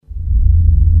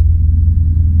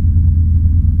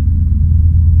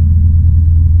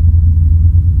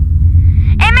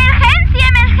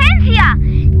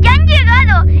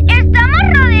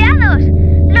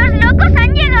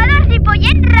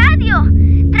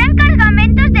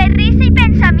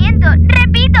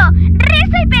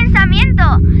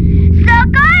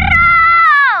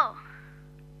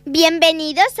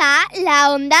Bienvenidos a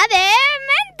la Onda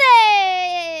D-Mente.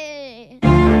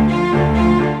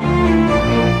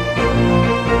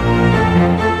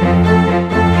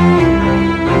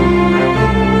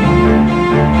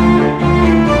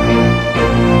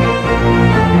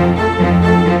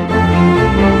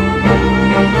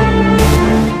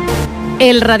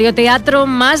 El radioteatro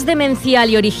más demencial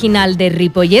y original de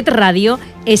Ripollet Radio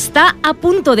está a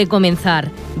punto de comenzar.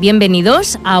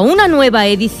 Bienvenidos a una nueva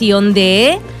edición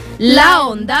de La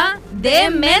Onda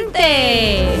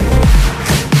D-Mente.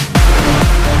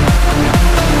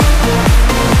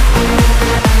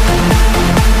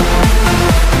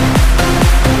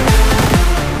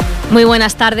 Muy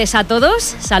buenas tardes a todos.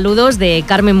 Saludos de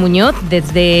Carmen Muñoz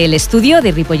desde el estudio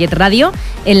de Ripollet Radio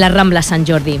en la Rambla Sant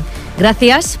Jordi.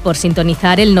 Gracias por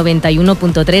sintonizar el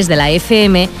 91.3 de la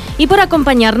FM y por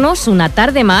acompañarnos una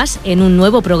tarde más en un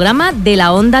nuevo programa de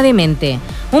La Onda D-Mente.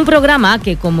 Un programa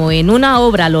que, como en una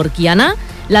obra lorquiana,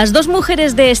 las dos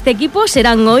mujeres de este equipo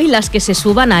serán hoy las que se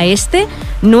suban a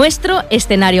nuestro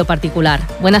escenario particular.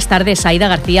 Buenas tardes, Aida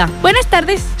García. Buenas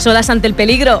tardes. Solas ante el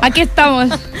peligro. Aquí estamos.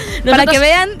 para que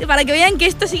vean que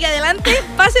esto sigue adelante,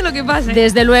 pase lo que pase.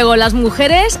 Desde luego, las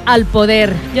mujeres al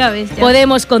poder. Ya ves.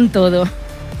 Podemos con todo.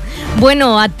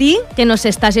 Bueno, a ti que nos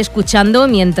estás escuchando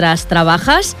mientras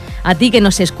trabajas, a ti que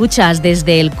nos escuchas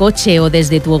desde el coche o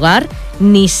desde tu hogar,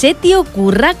 ni se te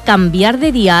ocurra cambiar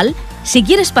de dial si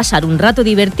quieres pasar un rato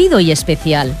divertido y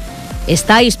especial.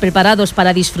 ¿Estáis preparados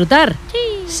para disfrutar?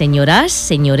 Sí. Señoras,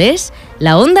 señores,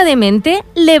 la Onda D-Mente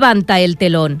levanta el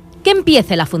telón. Que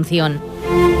empiece la función.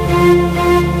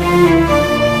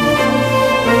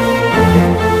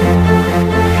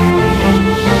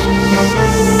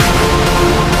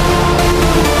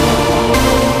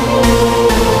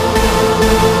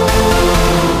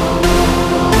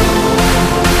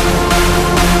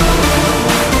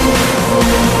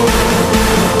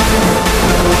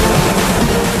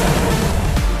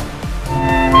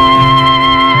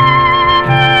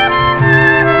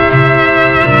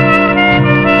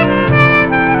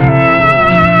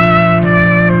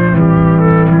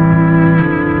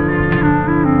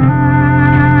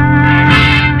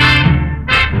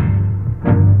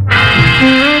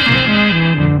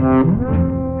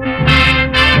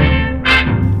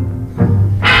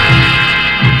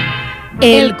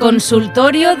 El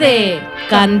consultorio de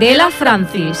Candela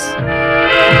Francis.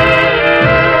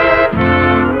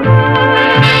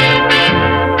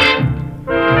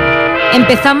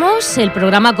 Empezamos el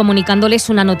programa comunicándoles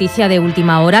una noticia de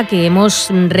última hora que hemos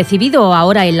recibido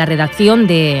ahora en la redacción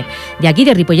de aquí,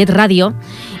 de Ripollet Radio.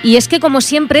 Y es que, como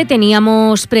siempre,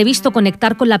 teníamos previsto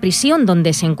conectar con la prisión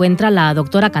donde se encuentra la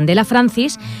doctora Candela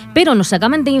Francis, pero nos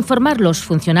acaban de informar los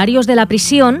funcionarios de la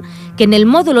prisión que en el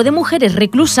módulo de mujeres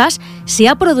reclusas se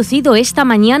ha producido esta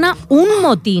mañana un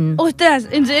motín. Ostras,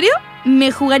 ¿en serio?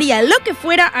 Me jugaría lo que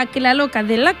fuera a que la loca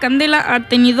de la Candela ha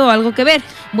tenido algo que ver.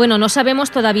 Bueno, no sabemos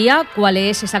todavía cuál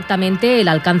es exactamente el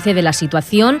alcance de la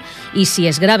situación y si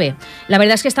es grave. La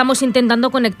verdad es que estamos intentando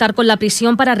conectar con la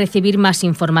prisión para recibir más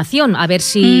información, a ver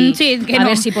si,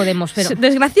 ver si podemos. Pero...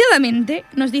 Desgraciadamente,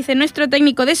 nos dice nuestro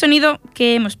técnico de sonido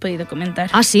que hemos podido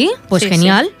comentar. ¿Ah, sí? Pues sí,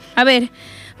 genial. Sí. A ver,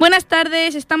 buenas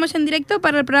tardes, estamos en directo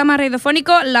para el programa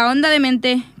radiofónico La Onda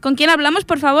D-Mente. ¿Con quién hablamos,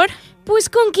 por favor? Pues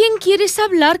 ¿con quién quieres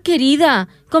hablar, querida?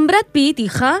 ¿Con Brad Pitt,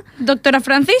 hija? ¿Doctora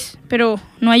Francis? Pero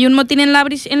 ¿no hay un motín en la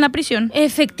prisión?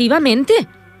 Efectivamente.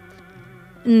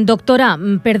 Doctora,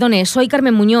 perdone, soy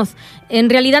Carmen Muñoz.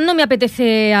 En realidad no me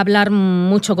apetece hablar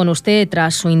mucho con usted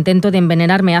tras su intento de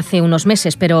envenenarme hace unos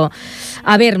meses, pero,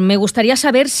 a ver, me gustaría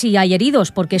saber si hay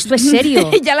heridos, porque esto es serio.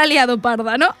 Ya la ha liado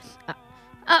parda, ¿no?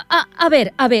 A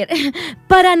ver,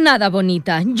 para nada,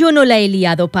 bonita, yo no la he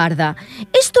liado parda.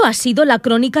 Esto ha sido la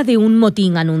crónica de un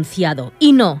motín anunciado,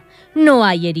 y no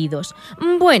hay heridos.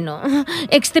 Bueno,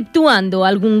 exceptuando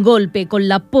algún golpe con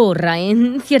la porra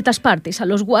en ciertas partes a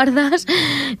los guardas,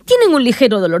 tienen un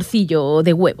ligero dolorcillo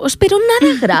de huevos, pero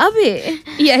nada grave.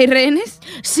 ¿Y hay rehenes?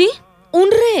 Sí, un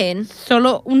rehén.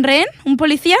 ¿Solo un rehén? ¿Un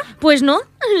policía? Pues no,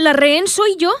 la rehén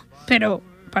soy yo. Pero...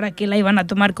 ¿para qué la iban a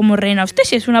tomar como rehén a usted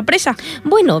si es una presa?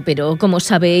 Bueno, pero como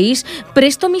sabéis,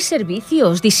 presto mis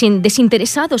servicios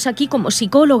desinteresados aquí como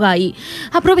psicóloga y,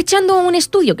 aprovechando un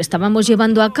estudio que estábamos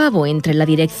llevando a cabo entre la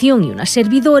dirección y una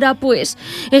servidora, pues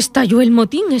estalló el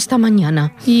motín esta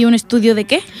mañana. ¿Y un estudio de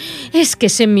qué? Es que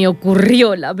se me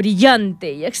ocurrió la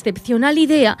brillante y excepcional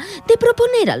idea de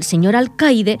proponer al señor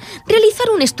alcaide realizar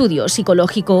un estudio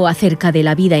psicológico acerca de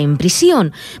la vida en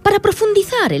prisión para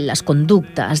profundizar en las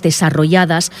conductas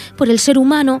desarrolladas impuestas por el ser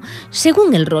humano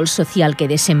según el rol social que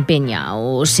desempeña,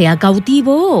 o sea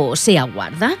cautivo o sea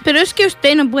guarda. Pero es que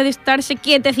usted no puede estarse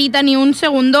quietecita ni un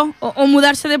segundo o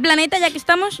mudarse de planeta ya que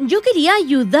estamos. Yo quería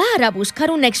ayudar a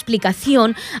buscar una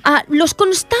explicación a los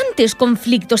constantes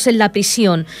conflictos en la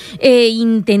prisión e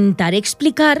intentar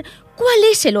explicar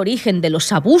cuál es el origen de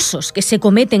los abusos que se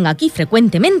cometen aquí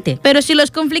frecuentemente. Pero si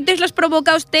los conflictos los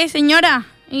provoca usted, señora,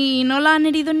 y no la han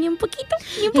herido ni un poquito,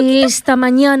 ni un poquito. Esta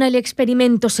mañana el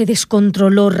experimento se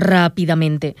descontroló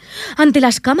rápidamente. Ante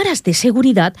las cámaras de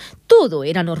seguridad, todo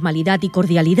era normalidad y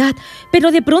cordialidad,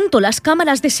 pero de pronto las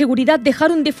cámaras de seguridad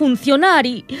dejaron de funcionar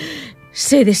y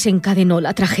se desencadenó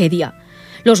la tragedia.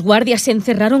 Los guardias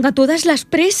encerraron a todas las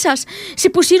presas, se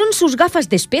pusieron sus gafas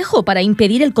de espejo para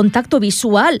impedir el contacto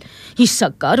visual y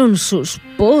sacaron sus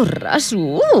porras.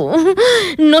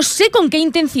 No sé con qué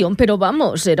intención, pero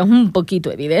vamos, era un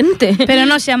poquito evidente. Pero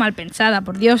no sea mal pensada,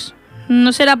 por Dios.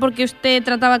 ¿No será porque usted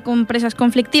trataba con presas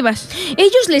conflictivas?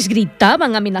 Ellos les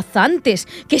gritaban amenazantes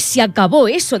que se acabó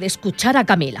eso de escuchar a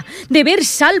Camela, de ver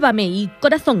Sálvame y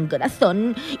Corazón,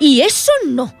 Corazón. Y eso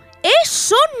no.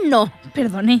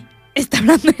 Perdone, ¿está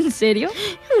hablando en serio?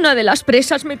 Una de las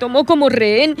presas me tomó como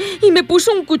rehén y me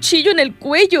puso un cuchillo en el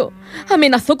cuello.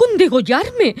 Amenazó con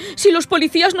degollarme si los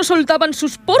policías no soltaban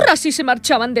sus porras y se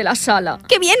marchaban de la sala.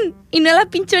 ¡Qué bien! ¿Y no la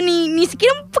pinchó ni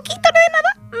siquiera un poquito de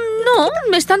nada? No,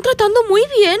 me están tratando muy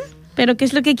bien. ¿Pero qué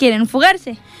es lo que quieren?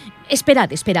 ¿Fugarse? Esperad,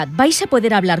 vais a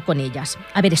poder hablar con ellas.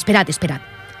 A ver, esperad.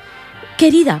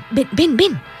 Querida,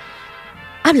 ven.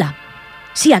 Habla.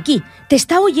 Sí, aquí. Te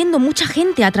está oyendo mucha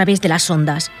gente a través de las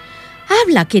ondas.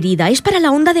 Habla, querida, es para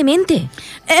la onda de mente.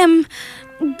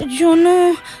 Yo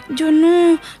no.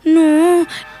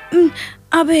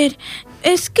 A ver,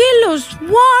 es que los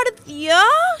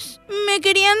guardias me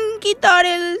querían quitar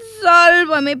el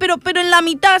Sálvame, pero en la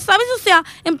mitad, ¿sabes? O sea,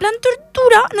 en plan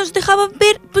tortura nos dejaban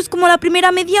ver pues como la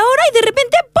primera media hora y de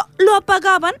repente lo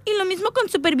apagaban. Y lo mismo con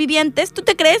Supervivientes. ¿Tú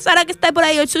te crees ahora que está por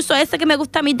ahí el chuso ese que me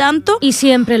gusta a mí tanto? Y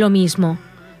siempre lo mismo,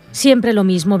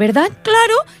 ¿verdad?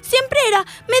 Claro, siempre era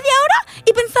media hora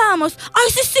y pensábamos,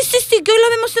 ¡ay, sí, que hoy lo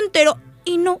vemos entero!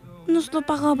 Y no, nos lo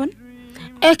pagaban.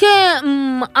 Es que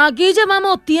aquí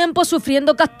llevamos tiempo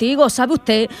sufriendo castigos, ¿sabe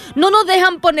usted? No nos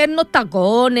dejan ponernos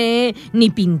tacones, ni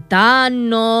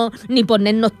pintarnos, ni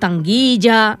ponernos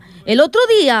tanguillas. El otro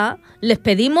día les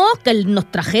pedimos que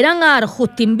nos trajeran a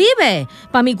Justin Bieber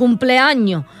para mi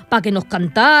cumpleaños, para que nos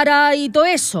cantara y todo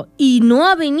eso. Y no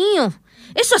ha venido.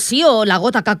 Eso ha sido la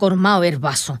gota que ha colmado el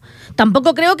vaso.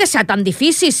 Tampoco creo que sea tan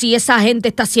difícil si esa gente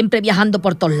está siempre viajando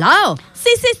por todos lados.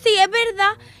 Sí, es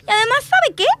verdad. Y además,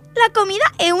 ¿sabe qué? La comida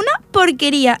es una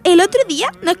porquería. El otro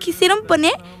día nos quisieron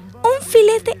poner un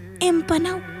filete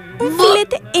empanado.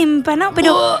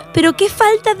 Pero qué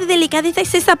falta de delicadeza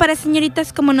es esa para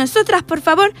señoritas como nosotras, por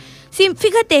favor. Sí,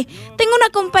 fíjate, tengo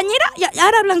una compañera, y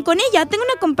ahora hablan con ella, tengo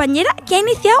una compañera que ha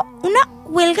iniciado una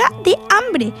huelga de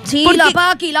hambre. Sí, porque,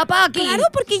 la Paqui. Claro,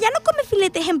 porque ya no come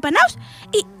filetes empanados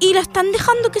y la están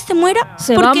dejando que se muera.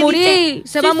 Se va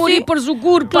a morir por su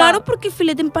culpa. Claro, porque el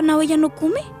filete empanado ella no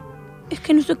come. Es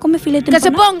que no se come filete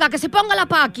empanado. Que se ponga la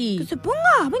Paqui. Que se ponga.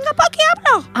 Venga, Paqui,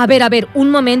 habla. A ver,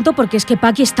 un momento, porque es que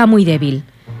Paqui está muy débil.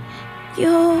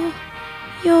 Yo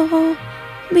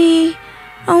vi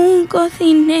a un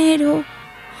cocinero.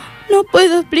 No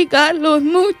puedo explicarlo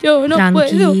mucho, no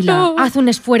Tranquila, puedo. haz un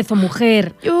esfuerzo,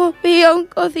 mujer. Yo vi a un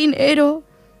cocinero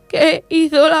que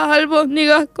hizo las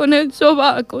albóndigas con el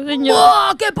sobaco, señor.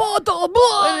 ¡Oh, qué poto! ¡Oh!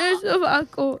 Con el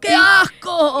sobaco. ¡Qué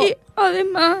asco! Y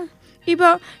además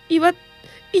iba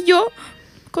y yo,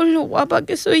 con lo guapa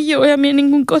que soy yo, y a mí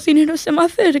ningún cocinero se me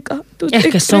acerca. Es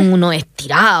que son unos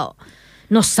estirados.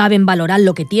 No saben valorar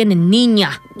lo que tienen,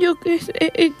 niña. Yo qué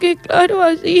sé, es que claro,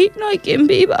 así no hay quien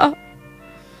viva.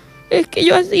 Es que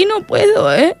yo así no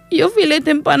puedo, ¿eh? Yo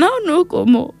filete empanado no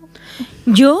como.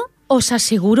 Yo os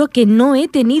aseguro que no he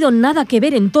tenido nada que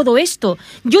ver en todo esto.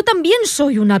 Yo también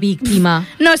soy una víctima.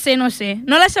 No sé.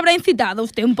 ¿No las habrá incitado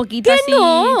usted un poquito ¡Que así?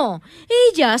 no!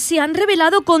 Ellas se han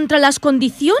rebelado contra las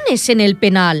condiciones en el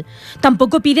penal.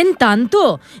 Tampoco piden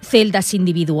tanto. Celdas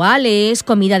individuales,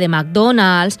 comida de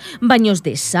McDonald's, baños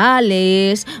de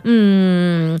sales,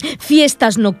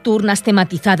 fiestas nocturnas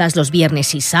tematizadas los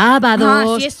viernes y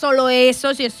sábados. Si es solo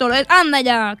eso. Anda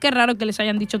ya, qué raro que les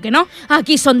hayan dicho que no.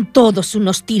 Aquí son todos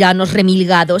unos tiranos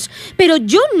remilgados, pero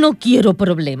yo no quiero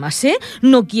problemas, ¿eh?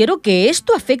 No quiero que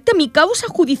esto afecte a mi causa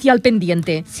judicial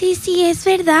pendiente. Sí, es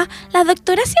verdad. La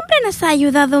doctora siempre nos ha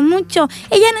ayudado mucho.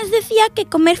 Ella nos decía que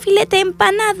comer filete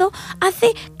empanado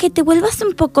hace que te vuelvas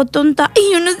un poco tonta.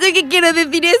 Y yo no sé qué quiere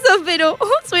decir eso, pero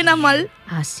suena mal.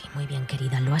 Ah, sí, muy bien,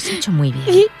 querida, lo has hecho muy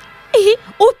bien.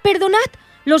 Perdonad,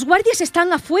 los guardias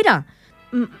están afuera.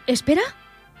 ¿Espera?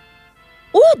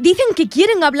 Dicen que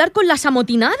quieren hablar con las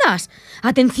amotinadas.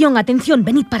 Atención,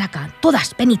 venid para acá.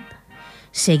 Todas, venid.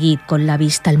 Seguid con la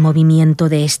vista el movimiento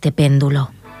de este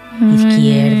péndulo.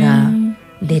 Izquierda,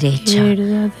 derecha.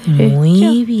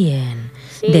 Muy bien.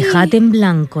 Sí. Dejad en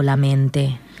blanco la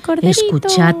mente. Corderito.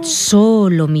 Escuchad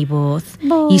solo mi voz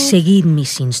y seguid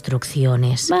mis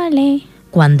instrucciones. Vale.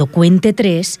 Cuando cuente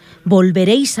 3,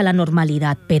 volveréis a la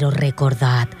normalidad, pero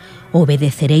recordad,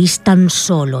 obedeceréis tan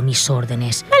solo mis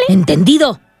órdenes. Vale.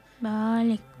 ¿Entendido?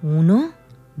 Vale. 1,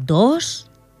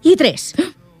 2 y 3.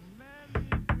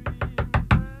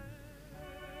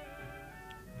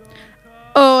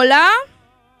 Hola.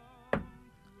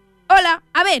 Hola,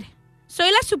 a ver, soy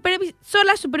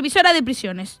la supervisora de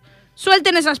prisiones.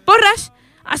 Suelten esas porras,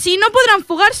 así no podrán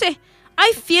fugarse.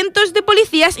 Hay cientos de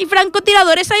policías y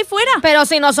francotiradores ahí fuera. Pero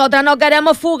si nosotras no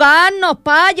queremos fugarnos,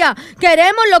 paya.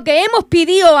 Queremos lo que hemos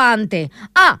pedido antes.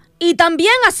 Y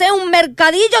también hacer un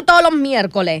mercadillo todos los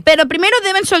miércoles. Pero primero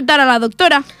deben soltar a la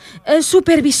doctora.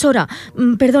 Supervisora,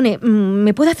 perdone,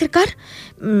 ¿me puede acercar?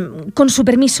 Con su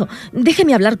permiso,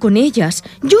 déjeme hablar con ellas.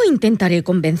 Yo intentaré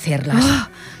convencerlas.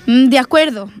 De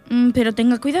acuerdo, pero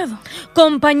tenga cuidado.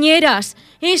 Compañeras,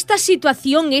 esta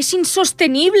situación es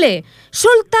insostenible.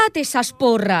 Soltad esas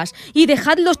porras y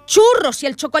dejad los churros y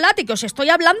el chocolate que os estoy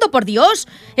hablando, por Dios.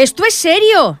 Esto es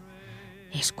serio.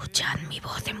 Escuchad mi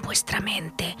voz en vuestra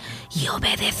mente y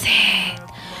obedeced.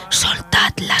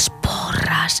 Soltad las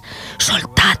porras,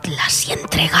 soltadlas y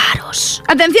entregaros.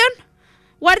 ¡Atención!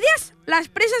 ¡Guardias! ¡Las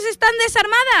presas están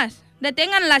desarmadas!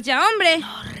 ¡Deténganlas ya, hombre!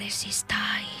 No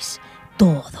resistáis.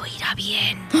 Todo irá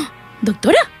bien.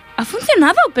 Doctora, ha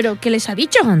funcionado, pero ¿qué les ha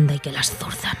dicho? Anda y que las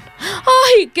zurzan.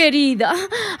 ¡Ay, querida!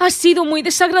 Ha sido muy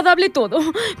desagradable todo,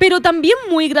 pero también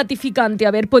muy gratificante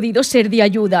haber podido ser de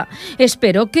ayuda.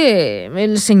 Espero que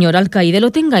el señor alcaide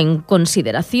lo tenga en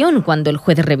consideración cuando el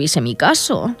juez revise mi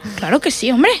caso. Claro que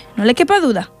sí, hombre, no le quepa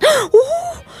duda.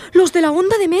 Los de la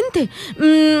Onda D-Mente.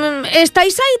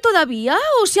 ¿Estáis ahí todavía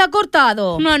o se ha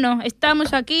cortado? No,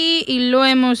 estamos aquí y lo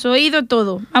hemos oído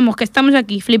todo. Vamos, que estamos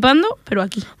aquí, flipando, pero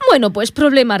aquí. Bueno, pues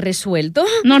problema resuelto.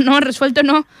 No, resuelto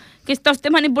no. Que está usted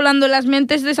manipulando las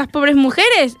mentes de esas pobres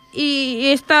mujeres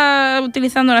y está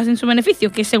utilizándolas en su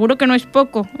beneficio, que seguro que no es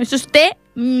poco. Es usted,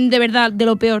 de verdad, de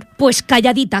lo peor. Pues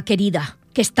calladita, querida,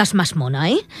 que estás más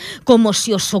mona, ¿eh? Como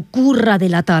si os ocurra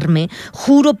delatarme,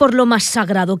 juro por lo más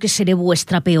sagrado que seré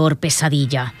vuestra peor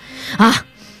pesadilla.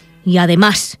 Y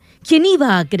además, ¿quién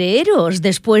iba a creeros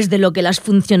después de lo que las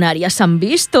funcionarias han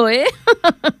visto, eh?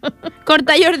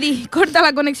 Corta, Jordi, corta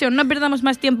la conexión, no perdamos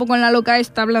más tiempo con la loca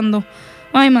esta hablando.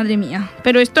 Ay, madre mía.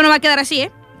 Pero esto no va a quedar así,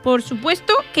 ¿eh? Por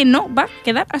supuesto que no va a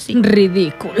quedar así.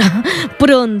 Ridícula.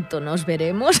 Pronto nos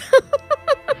veremos.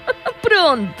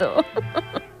 Pronto.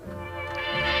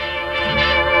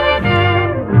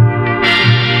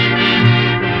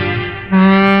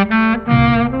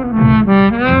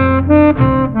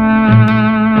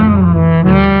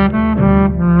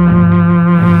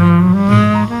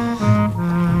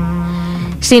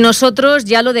 Si nosotros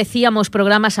ya lo decíamos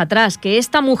programas atrás, que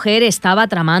esta mujer estaba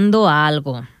tramando a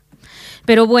algo.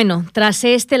 Pero bueno, tras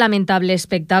este lamentable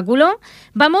espectáculo,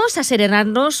 vamos a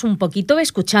serenarnos un poquito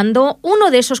escuchando uno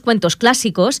de esos cuentos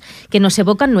clásicos que nos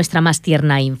evocan nuestra más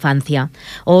tierna infancia.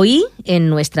 Hoy, en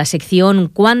nuestra sección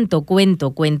 ¿Cuánto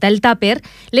cuento cuenta el tupper?,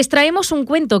 les traemos un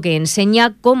cuento que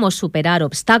enseña cómo superar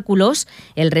obstáculos,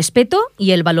 el respeto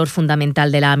y el valor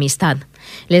fundamental de la amistad.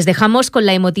 Les dejamos con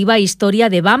la emotiva historia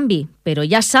de Bambi, pero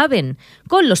ya saben,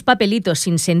 con los papelitos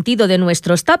sin sentido de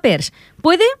nuestros tuppers,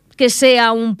 puede que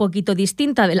sea un poquito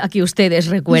distinta de la que ustedes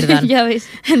recuerdan. Ya ves.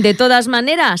 De todas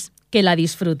maneras, que la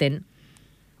disfruten.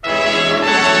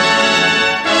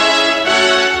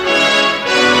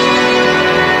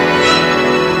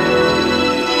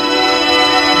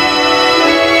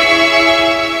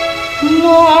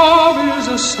 Love is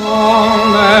a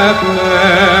song that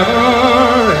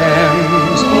never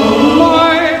ends.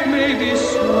 Life may be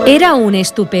so... Era un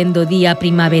estupendo día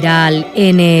primaveral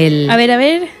en el... A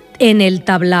ver. En el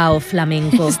tablao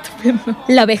flamenco. Estupendo.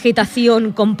 La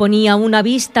vegetación componía una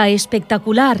vista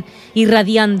espectacular,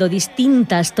 irradiando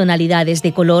distintas tonalidades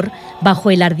de color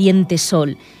bajo el ardiente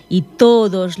sol, y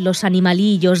todos los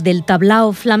animalillos del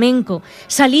tablao flamenco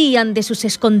salían de sus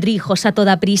escondrijos a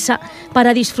toda prisa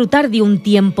para disfrutar de un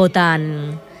tiempo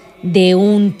tan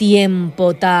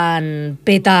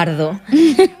petardo.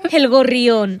 El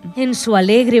gorrión, en su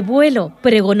alegre vuelo,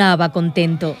 pregonaba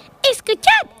contento.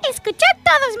 Escuchad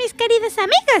todos mis queridas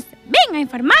amigas. Vengo a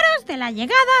informaros de la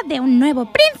llegada de un nuevo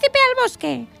príncipe al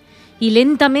bosque. Y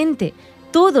lentamente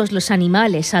todos los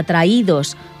animales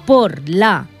atraídos por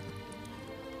la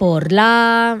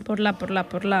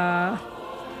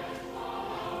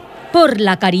por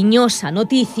la cariñosa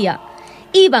noticia,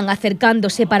 iban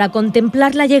acercándose para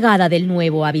contemplar la llegada del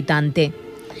nuevo habitante.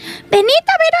 Venid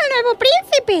a ver al nuevo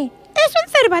príncipe. Es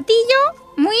un cervatillo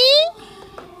muy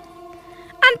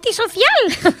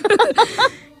antisocial.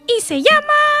 Y se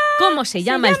llama... ¿Cómo se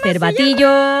llama el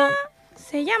cervatillo?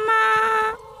 Se llama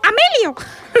Amelio.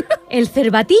 El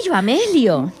cervatillo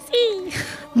Amelio. Sí.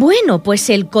 Bueno, pues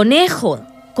el conejo.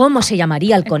 ¿Cómo se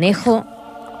llamaría el conejo?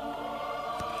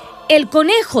 El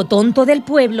conejo tonto del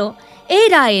pueblo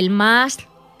era el más...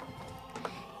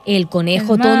 El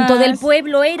conejo tonto del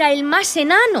pueblo era el más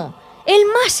enano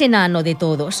de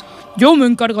todos. Yo me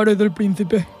encargaré del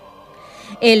príncipe.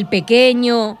 El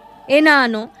pequeño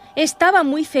enano estaba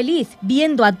muy feliz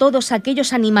viendo a todos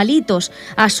aquellos animalitos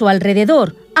a su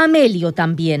alrededor, Amelio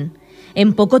también.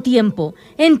 En poco tiempo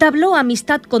entabló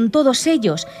amistad con todos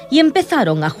ellos y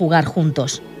empezaron a jugar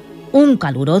juntos. Un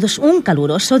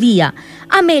caluroso día,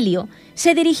 Amelio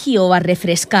se dirigió a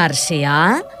refrescarse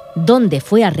a... ¿Dónde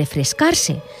fue a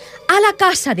refrescarse? A la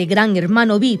casa de gran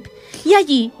hermano Vip, y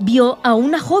allí vio a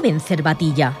una joven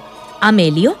cervatilla.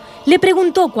 Amelio le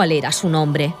preguntó cuál era su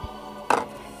nombre.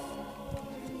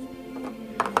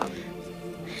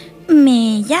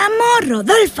 Me llamo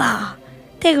Rodolfa.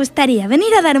 ¿Te gustaría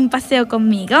venir a dar un paseo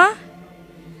conmigo?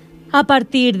 A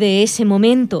partir de ese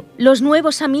momento, los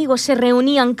nuevos amigos se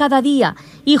reunían cada día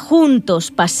y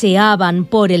juntos paseaban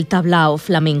por el tablao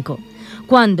flamenco.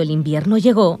 Cuando el invierno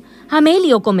llegó,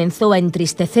 Amelio comenzó a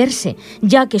entristecerse,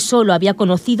 ya que solo había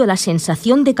conocido la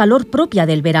sensación de calor propia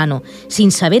del verano,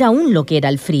 sin saber aún lo que era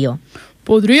el frío.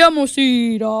 Podríamos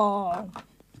ir a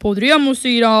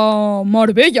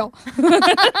Marbella.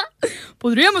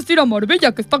 Podríamos ir a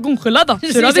Marbella, que está congelada.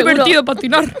 Será divertido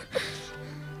patinar.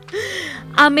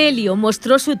 Amelio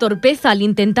mostró su torpeza al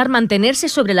intentar mantenerse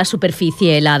sobre la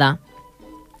superficie helada.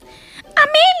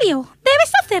 Amelio,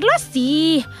 debes hacerlo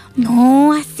así.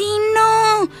 No, así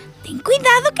no. Ten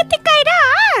cuidado que te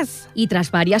caerás. Y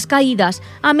tras varias caídas,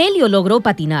 Amelio logró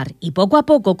patinar y poco a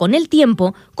poco, con el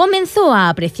tiempo, comenzó a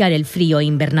apreciar el frío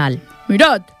invernal.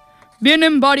 Mirad,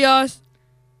 vienen varias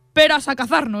peras a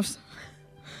cazarnos.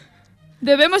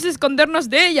 Debemos escondernos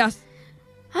de ellas.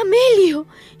 Amelio,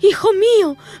 hijo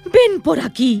mío, ven por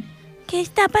aquí. ¿Qué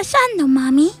está pasando,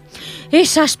 mami?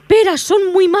 Esas peras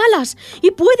son muy malas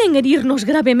y pueden herirnos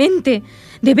gravemente.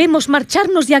 Debemos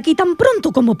marcharnos de aquí tan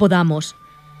pronto como podamos.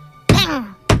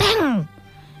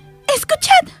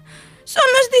 ¡Escuchad! ¡Son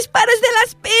los disparos de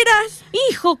las peras!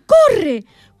 ¡Hijo, corre!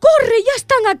 ¡Corre! ¡Ya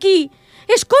están aquí!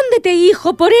 ¡Escóndete,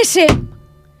 hijo, por ese!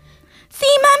 Sí,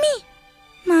 mami.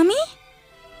 ¿Mami?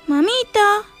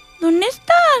 Mamita, ¿dónde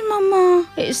estás, mamá?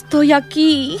 Estoy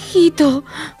aquí, hijito.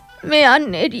 Me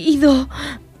han herido.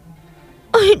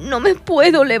 ¡Ay, no me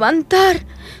puedo levantar!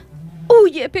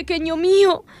 ¡Huye, pequeño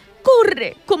mío!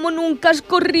 ¡Corre como nunca has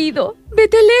corrido!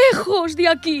 ¡Vete lejos de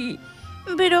aquí!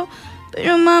 Pero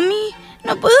mami,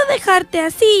 no puedo dejarte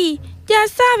así. Ya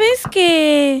sabes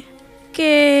que...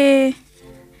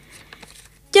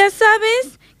 Ya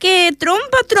sabes que...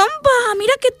 ¡Trompa!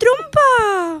 ¡Mira qué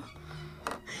trompa!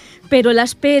 Pero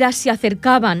las peras se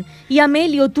acercaban y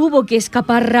Amelio tuvo que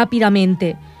escapar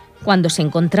rápidamente. Cuando se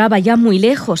encontraba ya muy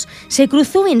lejos, se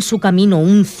cruzó en su camino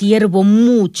un ciervo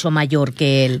mucho mayor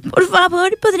que él. Por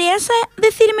favor, ¿podrías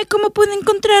decirme cómo puedo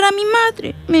encontrar a mi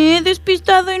madre? Me he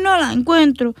despistado y no la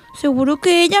encuentro. Seguro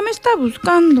que ella me está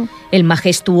buscando. El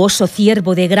majestuoso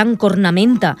ciervo de gran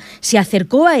cornamenta se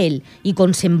acercó a él y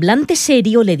con semblante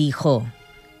serio le dijo: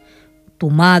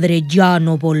 «Tu madre ya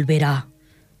no volverá.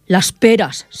 Las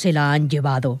peras se la han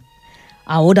llevado.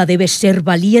 Ahora debes ser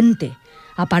valiente.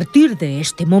 A partir de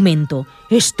este momento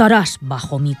estarás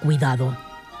bajo mi cuidado».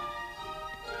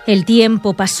 El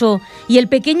tiempo pasó y el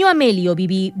pequeño Amelio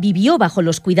vivió bajo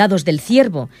los cuidados del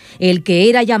ciervo, el que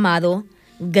era llamado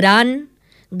Gran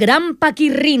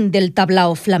Paquirrín del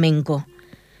tablao flamenco.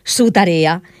 Su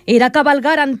tarea era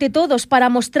cabalgar ante todos para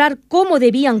mostrar cómo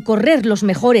debían correr los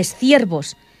mejores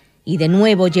ciervos. Y de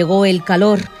nuevo llegó el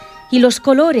calor y los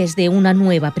colores de una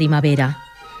nueva primavera.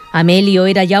 Amelio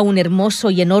era ya un hermoso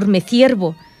y enorme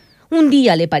ciervo. Un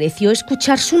día le pareció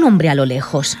escuchar su nombre a lo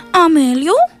lejos.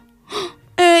 ¿Amelio?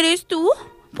 ¿Eres tú?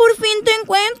 Por fin te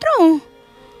encuentro.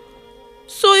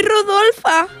 Soy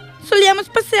Rodolfa. Solíamos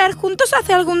pasear juntos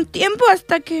hace algún tiempo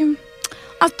hasta que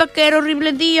era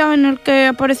horrible día en el que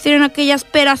aparecieron aquellas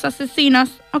peras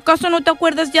asesinas. ¿Acaso no te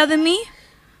acuerdas ya de mí?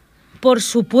 Por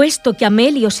supuesto que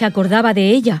Amelio se acordaba de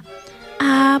ella.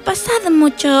 Ha pasado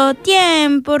mucho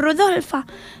tiempo, Rodolfa.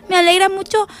 Me alegra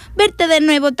mucho verte de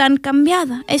nuevo tan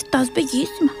cambiada. Estás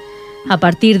bellísima. A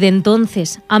partir de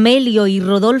entonces, Amelio y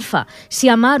Rodolfa se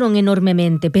amaron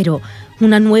enormemente, pero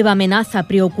una nueva amenaza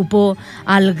preocupó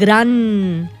al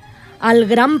gran al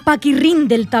gran paquirrín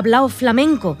del tablao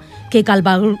flamenco, que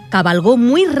cabalgó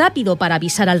muy rápido para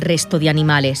avisar al resto de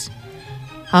animales.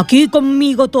 «Aquí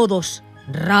conmigo todos,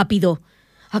 rápido.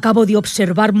 Acabo de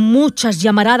observar muchas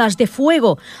llamaradas de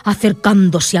fuego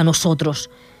acercándose a nosotros.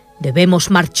 Debemos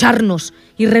marcharnos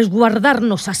y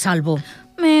resguardarnos a salvo».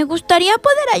 Me gustaría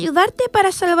poder ayudarte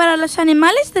para salvar a los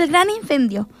animales del gran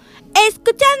incendio.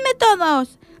 ¡Escuchadme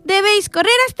todos! Debéis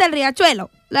correr hasta el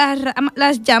riachuelo.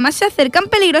 Las llamas se acercan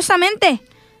peligrosamente.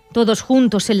 Todos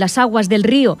juntos en las aguas del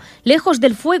río, lejos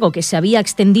del fuego que se había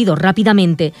extendido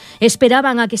rápidamente,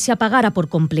 esperaban a que se apagara por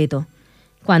completo.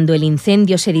 Cuando el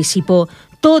incendio se disipó,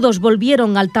 todos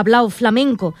volvieron al tablao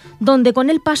flamenco, donde con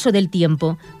el paso del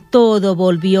tiempo todo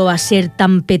volvió a ser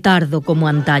tan petardo como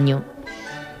antaño.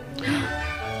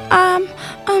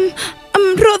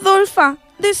 Rodolfa,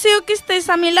 deseo que estés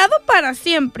a mi lado para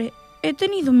siempre. He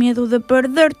tenido miedo de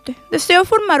perderte. Deseo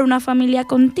formar una familia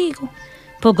contigo.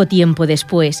 Poco tiempo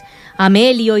después,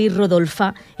 Amelio y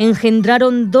Rodolfa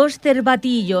engendraron dos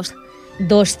cervatillos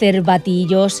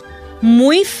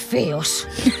muy feos,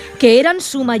 que eran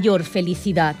su mayor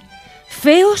felicidad.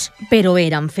 Feos, pero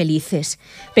eran felices.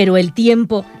 Pero el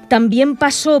tiempo también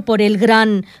pasó por el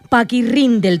gran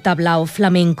paquirrín del tablao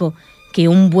flamenco, que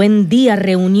un buen día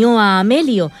reunió a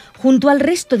Amelio junto al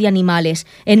resto de animales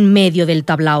en medio del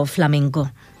tablao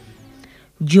flamenco.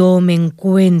 «Yo me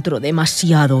encuentro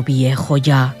demasiado viejo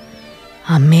ya.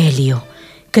 Amelio,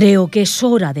 creo que es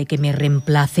hora de que me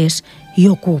reemplaces y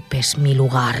ocupes mi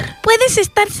lugar». Puedes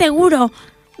estar seguro.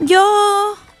 Yo...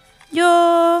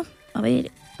 A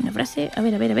ver, una frase... A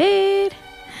ver...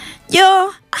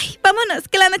 Ay, vámonos,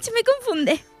 que la noche me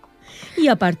confunde. Y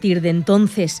a partir de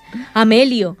entonces,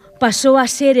 Amelio pasó a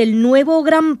ser el nuevo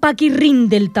gran paquirrín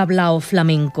del tablao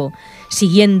flamenco,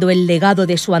 siguiendo el legado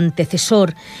de su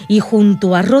antecesor, y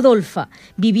junto a Rodolfa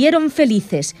vivieron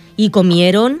felices y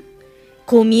comieron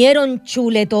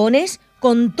chuletones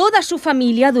con toda su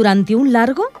familia durante un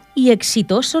largo y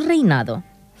exitoso reinado.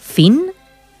 Fin.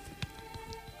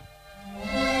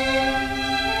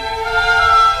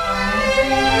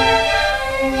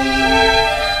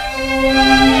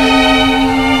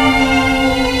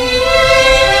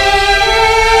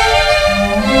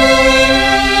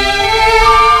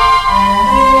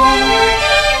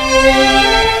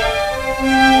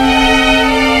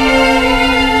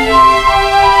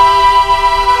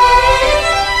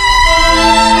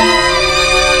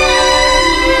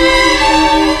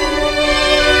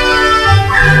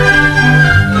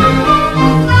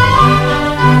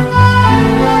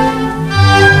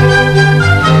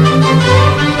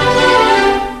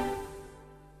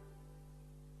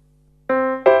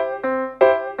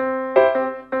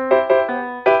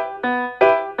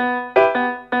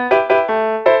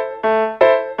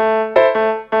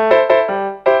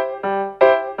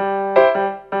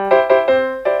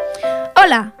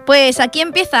 Hola, pues aquí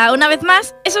empieza una vez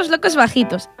más Esos Locos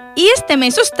Bajitos. Y este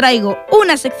mes os traigo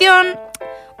una sección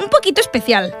un poquito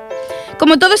especial.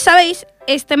 Como todos sabéis,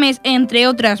 este mes, entre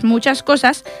otras muchas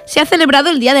cosas, se ha celebrado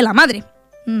el Día de la Madre.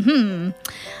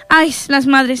 Ay, las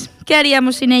madres, ¿qué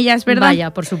haríamos sin ellas, verdad?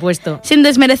 Vaya, por supuesto. Sin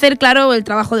desmerecer, claro, el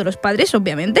trabajo de los padres,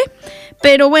 obviamente.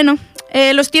 Pero bueno,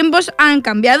 los tiempos han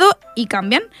cambiado y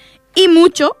cambian. Y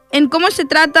mucho en cómo se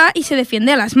trata y se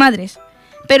defiende a las madres.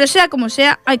 Pero sea como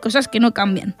sea, hay cosas que no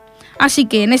cambian. Así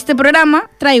que en este programa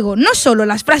traigo no solo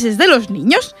las frases de los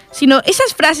niños, sino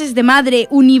esas frases de madre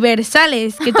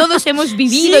universales que todos hemos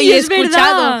vivido sí, y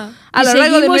escuchado a lo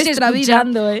largo de nuestra vida.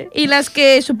 Y las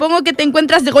que supongo que te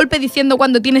encuentras de golpe diciendo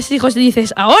cuando tienes hijos y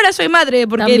dices, ahora soy madre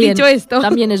porque también, he dicho esto.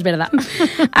 También es verdad.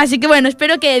 Así que bueno,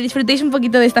 espero que disfrutéis un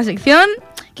poquito de esta sección,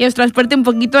 que os transporte un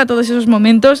poquito a todos esos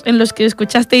momentos en los que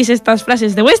escuchasteis estas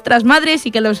frases de vuestras madres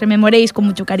y que los rememoréis con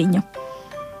mucho cariño.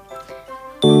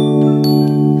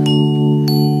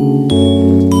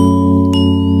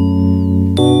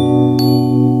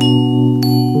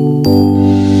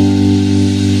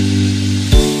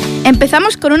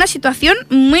 Empezamos con una situación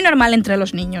muy normal entre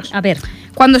los niños. A ver.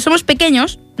 Cuando somos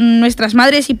pequeños, nuestras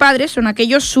madres y padres son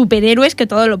aquellos superhéroes que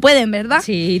todo lo pueden, ¿verdad?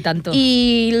 Sí, tanto.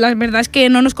 Y la verdad es que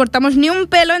no nos cortamos ni un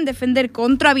pelo en defender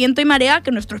contra viento y marea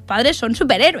que nuestros padres son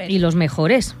superhéroes. Y los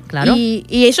mejores, claro.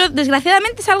 Y eso,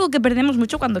 desgraciadamente, es algo que perdemos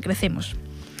mucho cuando crecemos.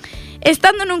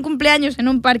 Estando en un cumpleaños en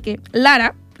un parque,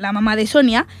 Lara, la mamá de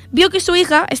Sonia, vio que su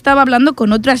hija estaba hablando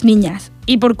con otras niñas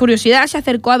y por curiosidad se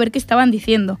acercó a ver qué estaban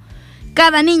diciendo.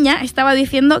 Cada niña estaba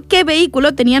diciendo qué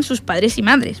vehículo tenían sus padres y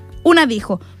madres. Una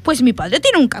dijo, pues mi padre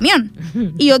tiene un camión.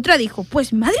 Y otra dijo,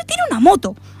 pues mi madre tiene una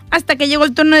moto. Hasta que llegó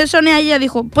el turno de Sonia y ella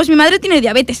dijo, pues mi madre tiene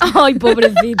diabetes. ¡Ay,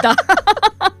 pobrecita!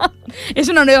 Es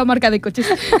una nueva marca de coches.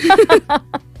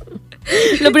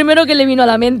 Lo primero que le vino a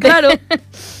la mente. Claro.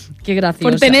 Qué graciosa.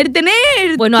 Por tener.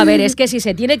 Bueno, a ver, es que si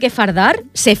se tiene que fardar,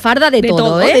 se farda de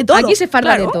todo, ¿eh? De todo. Aquí se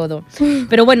farda de todo.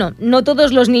 Pero bueno, no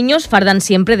todos los niños fardan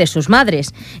siempre de sus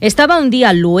madres. Estaba un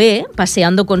día Lué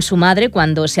paseando con su madre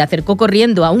cuando se acercó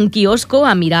corriendo a un kiosco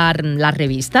a mirar las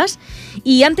revistas.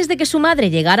 Y antes de que su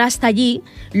madre llegara hasta allí,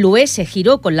 Lué se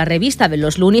giró con la revista de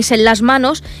los Loonies en las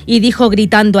manos y dijo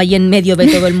gritando ahí en medio de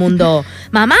todo el mundo: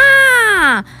 ¡Mamá!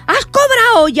 ¿Has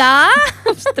cobrado ya?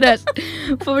 Ostras,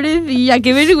 pobrecilla,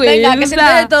 qué vergüenza. Venga, que se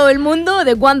entere todo el mundo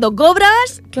de cuándo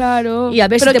cobras. Claro. Y a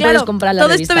ver si te puedes comprar la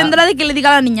revista. Todo esto vendrá de que le diga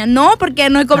a la niña, no, porque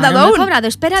no he cobrado Claro, aún. No he cobrado,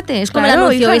 espérate. Es como Claro, el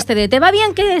anuncio hija. este de ¿te va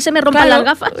bien que se me rompan las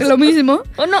gafas? Lo mismo.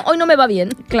 ¿O no? Hoy no me va bien.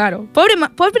 Claro. Pobre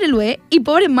Lué y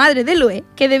pobre madre de Lué,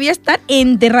 que debía estar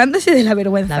enterrándose de la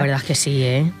vergüenza. La verdad es que sí,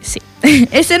 ¿eh? Sí.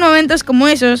 Es en momentos como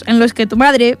esos en los que tu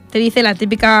madre te dice la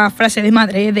típica frase de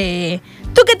madre de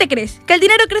 ¿tú qué te crees? ¿Que el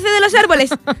dinero crece de los árboles?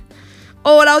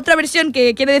 O la otra versión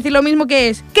que quiere decir lo mismo, que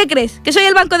es ¿qué crees? ¿Que soy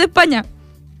el Banco de España?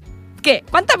 ¿Qué?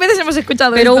 ¿Cuántas veces hemos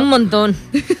escuchado Pero esto? un montón.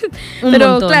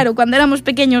 Pero claro, cuando éramos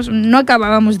pequeños no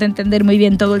acabábamos de entender muy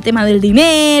bien todo el tema del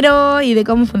dinero y de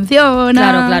cómo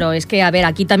funciona. Claro. Es que, a ver,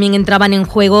 aquí también entraban en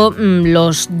juego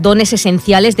los dones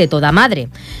esenciales de toda madre.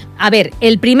 A ver,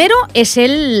 el primero es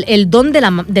el don de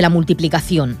la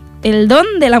multiplicación. El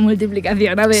don de la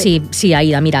multiplicación, a ver. Sí,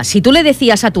 Aida, mira, si tú le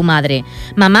decías a tu madre,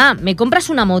 mamá, ¿me compras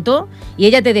una moto? Y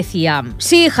ella te decía,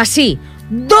 sí, hija, sí,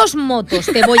 2 motos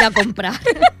te voy a comprar.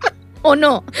 ¿O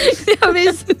no? Ya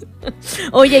ves.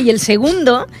 Oye, y el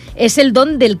segundo es el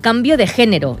don del cambio de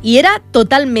género. Y era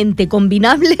totalmente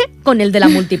combinable con el de la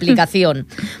multiplicación.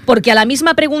 Porque a la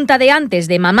misma pregunta de antes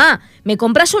de mamá, ¿me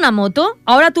compras una moto?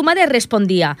 Ahora tu madre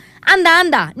respondía,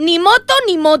 anda, ni moto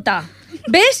ni mota.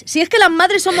 ¿Ves? Si es que las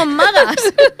madres somos magas.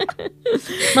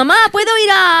 Mamá, ¿puedo ir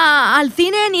al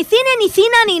cine? Ni cine, ni cina,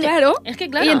 ni... Claro. Es que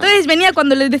claro. Y entonces venía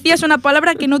cuando les decías una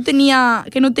palabra que no tenía.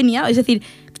 Es decir,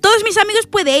 todos mis amigos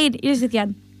pueden ir. Y les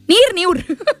decían, ni ir, ni ur.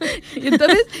 Y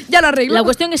entonces ya lo arreglo. La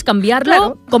cuestión es cambiarlo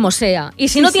Claro. como sea. Y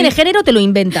si no tiene género, te lo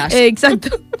inventas.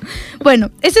 Exacto.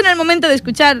 Bueno, eso en el momento de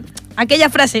escuchar aquella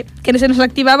frase que se nos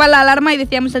activaba la alarma y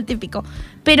decíamos el típico,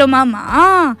 pero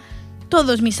mamá,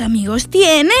 todos mis amigos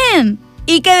tienen.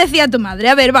 ¿Y qué decía tu madre?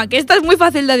 A ver, va, que esta es muy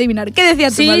fácil de adivinar. ¿Qué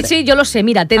decía tu madre? Sí, yo lo sé.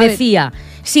 Mira, te A decía,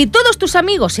 si todos tus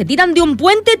amigos se tiran de un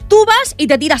puente, tú vas y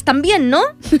te tiras también, ¿no?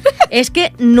 Es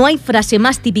que no hay frase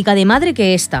más típica de madre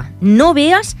que esta. No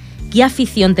veas qué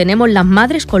afición tenemos las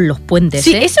madres con los puentes,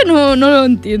 Sí, ¿eh? eso no lo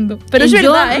entiendo. Pero es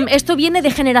verdad, ¿eh? Esto viene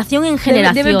de generación en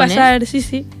generación, Debe pasar, ¿eh?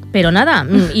 sí. Pero nada,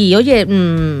 y oye,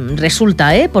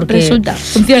 resulta, ¿eh? Porque Resulta,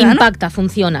 funciona, impacta, ¿no?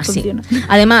 funciona, Funciona. sí.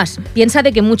 Además, piensa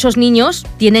de que muchos niños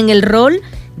tienen el rol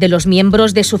de los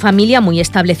miembros de su familia muy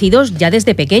establecidos ya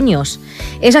desde pequeños.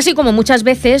 Es así como muchas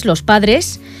veces los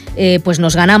padres pues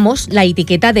nos ganamos la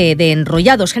etiqueta de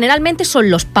enrollados. Generalmente son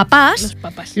los papás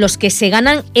los que se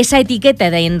ganan esa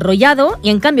etiqueta de enrollado y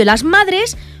en cambio las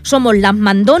madres somos las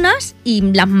mandonas y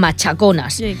las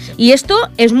machaconas. Sí, exacto. Y esto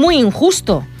es muy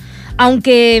injusto.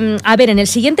 Aunque, a ver, en el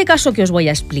siguiente caso que os voy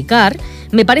a explicar,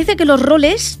 me parece que los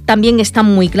roles también están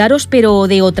muy claros, pero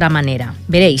de otra manera.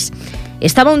 Veréis,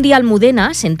 estaba un día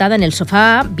Almudena sentada en el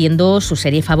sofá viendo su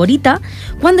serie favorita,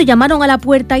 cuando llamaron a la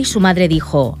puerta y su madre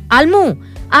dijo, «Almu,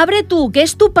 abre tú, que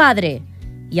es tu padre».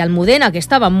 Y Almudena, que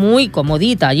estaba muy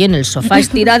comodita allí en el sofá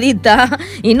estiradita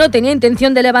y no tenía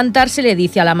intención de levantarse, le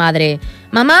dice a la madre,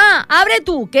 «Mamá, abre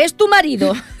tú, que es tu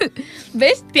marido».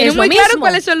 ¿Ves? Tiene Es lo muy claro mismo.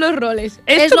 cuáles son los roles.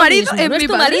 Es tu lo marido, mismo. es ¿No mi es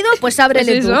tu padre? marido? Pues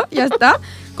ábrele Pues tú. eso, ya está.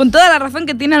 Con toda la razón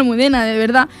que tiene Almudena, de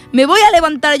verdad. Me voy a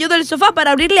levantar yo del sofá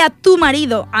para abrirle a tu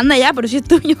marido. Anda ya, pero si es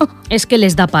tuyo. Es que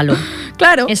les da palo.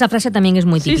 Claro. Esa frase también es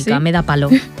muy típica, sí. me da palo.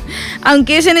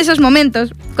 Aunque es en esos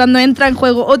momentos cuando entra en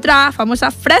juego otra famosa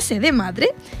frase de madre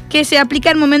que se aplica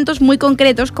en momentos muy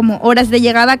concretos como horas de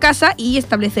llegada a casa y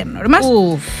establecer normas.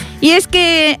 Uf. Y es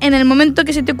que en el momento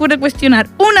que se te ocurre cuestionar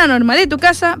una norma de tu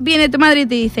casa, viene tu madre y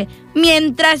te dice,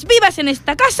 mientras vivas en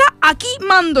esta casa, aquí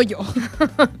mando yo.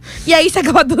 Y ahí se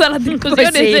acaba todas las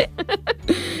discusiones. Pues sí. ¿eh?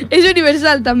 Es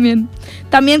universal también.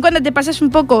 También cuando te pasas un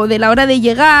poco de la hora de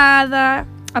llegada,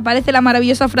 aparece la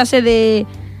maravillosa frase de,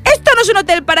 esto no es un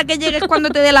hotel para que llegues cuando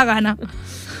te dé la gana.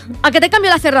 A que te cambio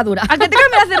la cerradura. A que te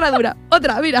cambie la cerradura.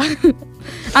 Otra, mira.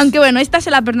 Aunque bueno, esta se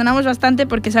la perdonamos bastante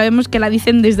porque sabemos que la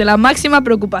dicen desde la máxima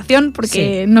preocupación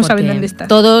porque Sí, no porque saben dónde estás.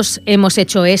 Todos hemos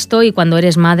hecho esto y cuando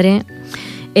eres madre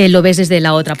lo ves desde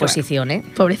la otra posición, ¿eh?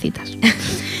 Pobrecitas.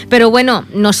 Pero bueno,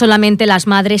 no solamente las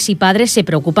madres y padres se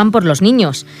preocupan por los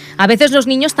niños. A veces los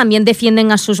niños también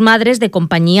defienden a sus madres de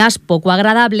compañías poco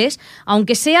agradables,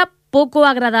 aunque sea poco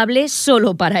agradable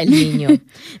solo para el niño.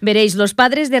 Veréis, los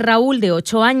padres de Raúl, de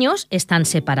 8 años, están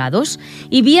separados.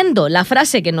 Y viendo la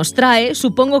frase que nos trae,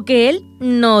 supongo que él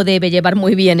no debe llevar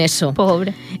muy bien eso.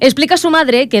 Pobre. Explica a su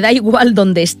madre que da igual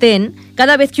donde estén,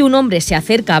 cada vez que un hombre se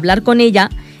acerca a hablar con ella,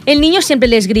 el niño siempre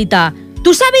les grita: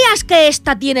 ¿tú sabías que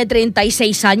esta tiene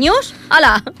 36 años?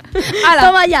 ¡Hala!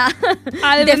 ¡Toma ya!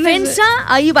 Defensa,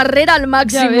 ahí barrera al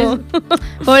máximo.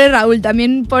 Pobre Raúl,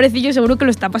 también pobrecillo, seguro que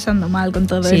lo está pasando mal con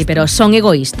todo esto. Sí, pero son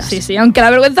egoístas. Sí, aunque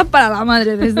la vergüenza es para la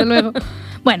madre, desde luego.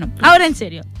 Bueno, ahora en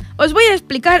serio. Os voy a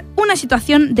explicar una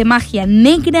situación de magia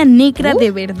negra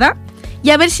de verdad,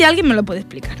 y a ver si alguien me lo puede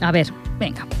explicar. A ver.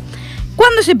 Venga.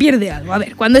 ¿Cuándo se pierde algo? A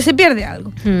ver, cuando se pierde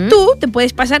algo, tú te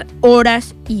puedes pasar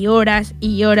horas y horas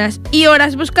y horas y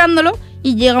horas buscándolo,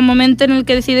 y llega un momento en el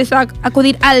que decides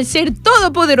acudir al ser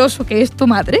todopoderoso que es tu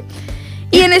madre.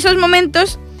 Y en esos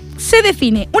momentos se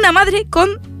define una madre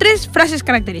con 3 frases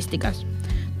características.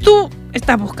 Tú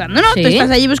estás buscando, ¿no? Sí. Tú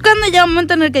estás allí buscando y llega un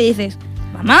momento en el que dices: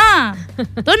 mamá,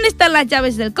 ¿dónde están las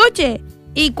llaves del coche?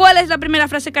 ¿Y cuál es la primera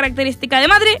frase característica de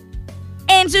madre?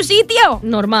 ¡En su sitio!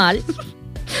 Normal.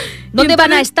 ¿Dónde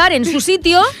van a estar? En su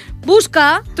sitio.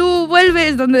 Busca. Tú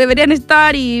vuelves donde deberían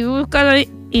estar y buscas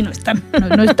y no están.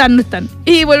 No están.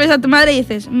 Y vuelves a tu madre y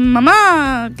dices: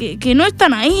 mamá, que no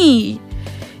están ahí.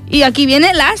 Y aquí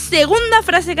viene la segunda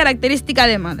frase característica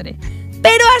de madre: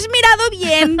 pero has mirado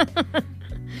bien.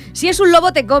 Si es un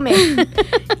lobo te come.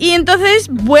 Y entonces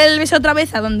vuelves otra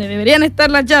vez a donde deberían estar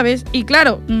las llaves y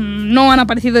claro, no han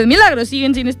aparecido de milagro,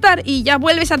 siguen sin estar, y ya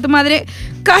vuelves a tu madre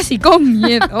casi con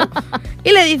miedo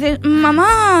y le dices: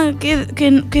 mamá, que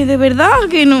de verdad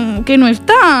que no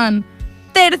están.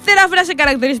 Tercera frase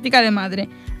característica de madre: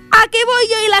 ¿a qué voy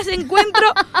yo y las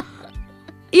encuentro?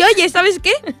 Y oye, ¿sabes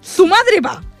qué? Tu madre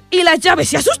va y las llaves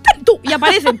se asustan tú y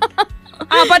aparecen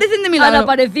de milagro. Han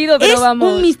aparecido, pero vamos.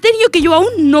 Es un misterio que yo aún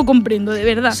no comprendo, de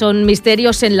verdad. Son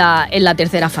misterios en la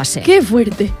tercera fase. ¡Qué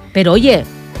fuerte! Pero oye,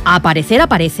 aparecen,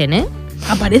 ¿eh?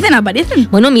 Aparecen.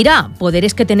 Bueno, mira,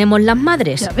 poderes que tenemos las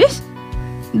madres. ¿Ya ves?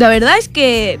 La verdad es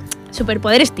que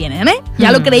superpoderes tienen, ¿eh?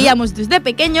 Ya lo creíamos desde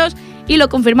pequeños y lo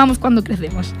confirmamos cuando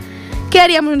crecemos. ¿Qué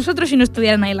haríamos nosotros si no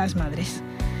estuvieran ahí las madres?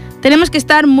 Tenemos que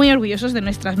estar muy orgullosos de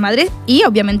nuestras madres y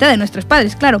obviamente de nuestros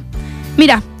padres, claro.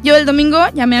 Mira, yo el domingo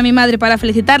llamé a mi madre para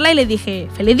felicitarla y le dije: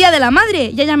 ¡Feliz Día de la Madre!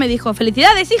 Y ella me dijo: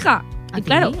 ¡Felicidades, hija! Y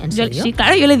claro, ¿En serio?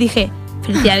 yo le dije: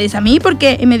 ¡Felicidades a mí!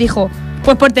 Porque y me dijo: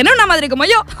 pues por tener una madre como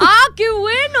yo. ¡Ah, qué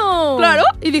bueno! Claro,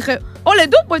 y dije: ¡ole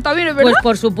tú! Pues también es verdad. Pues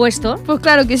por supuesto. Pues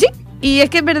claro que sí. Y es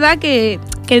que es verdad que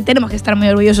tenemos que estar muy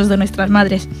orgullosos de nuestras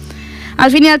madres.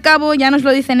 Al fin y al cabo, ya nos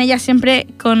lo dicen ellas siempre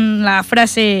con la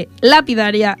frase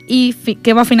lapidaria y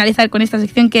que va a finalizar con esta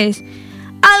sección, que es: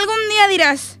 algún día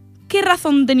dirás: ¿qué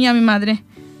razón tenía mi madre?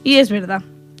 Y es verdad,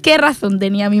 ¿qué razón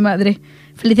tenía mi madre?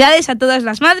 Felicidades a todas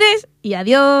las madres y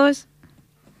adiós.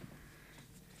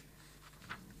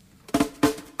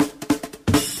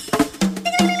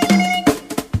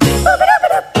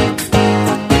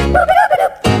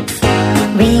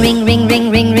 Ring, ring, ring,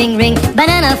 ring, ring, ring, ring,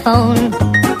 banana phone.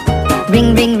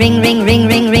 Ring, ring, ring, ring, ring,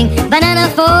 ring, ring, banana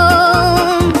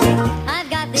phone.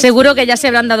 Seguro que ya se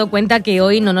habrán dado cuenta que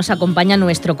hoy no nos acompaña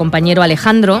nuestro compañero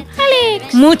Alejandro.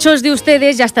 Alex. Muchos de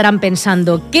ustedes ya estarán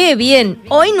pensando: ¡qué bien!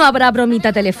 Hoy no habrá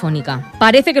bromita telefónica.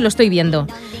 Parece que lo estoy viendo.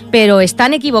 Pero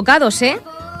están equivocados, ¿eh?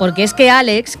 Porque es que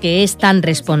Alex, que es tan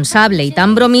responsable y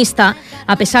tan bromista,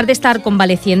 a pesar de estar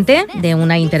convaleciente de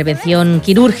una intervención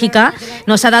quirúrgica,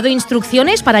 nos ha dado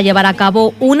instrucciones para llevar a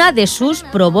cabo una de sus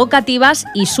provocativas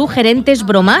y sugerentes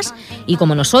bromas. Y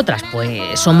como nosotras,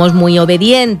 pues, somos muy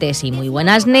obedientes y muy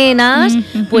buenas nenas,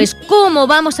 pues, ¿cómo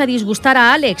vamos a disgustar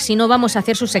a Alex si no vamos a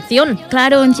hacer su sección?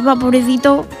 Claro, encima,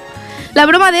 pobrecito. La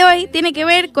broma de hoy tiene que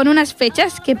ver con unas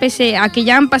fechas que, pese a que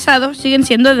ya han pasado, siguen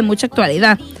siendo de mucha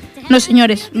actualidad. No,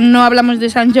 señores, no hablamos de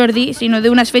San Jordi, sino de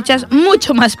unas fechas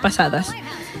mucho más pasadas.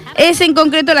 Es en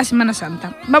concreto la Semana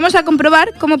Santa. Vamos a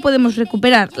comprobar cómo podemos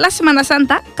recuperar la Semana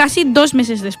Santa casi 2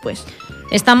 meses después.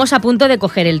 Estamos a punto de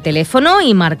coger el teléfono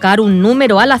y marcar un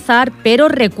número al azar, pero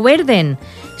recuerden,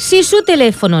 si su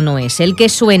teléfono no es el que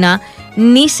suena,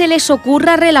 ni se les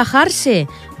ocurra relajarse,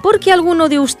 porque alguno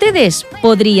de ustedes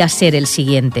podría ser el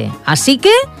siguiente. Así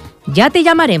que ya te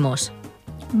llamaremos.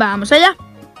 Vamos allá.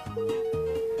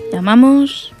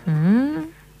 Llamamos.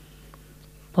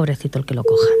 Pobrecito el que lo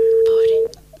coja.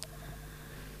 Pobre.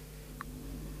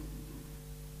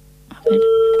 A ver.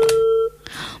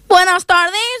 Buenas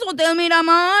tardes, Hotel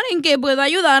Miramar. ¿En qué puedo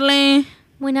ayudarle?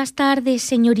 Buenas tardes,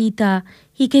 señorita,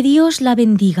 y que Dios la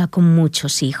bendiga con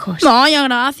muchos hijos. Vaya,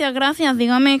 gracias.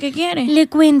 Dígame, ¿qué quiere? Le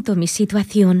cuento mi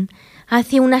situación.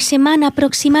 Hace una semana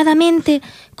aproximadamente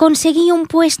conseguí un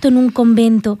puesto en un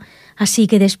convento. Así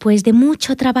que después de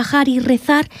mucho trabajar y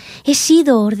rezar, he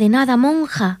sido ordenada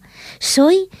monja.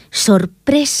 Soy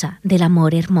sorpresa del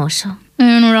amor hermoso.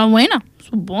 Enhorabuena,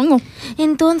 supongo.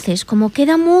 Entonces, como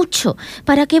queda mucho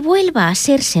para que vuelva a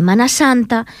ser Semana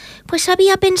Santa, pues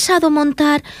había pensado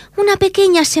montar una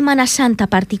pequeña Semana Santa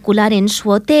particular en su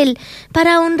hotel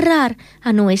para honrar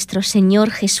a nuestro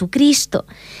Señor Jesucristo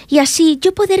y así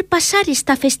yo poder pasar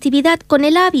esta festividad con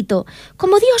el hábito,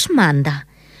 como Dios manda.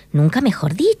 Nunca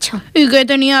mejor dicho. ¿Y qué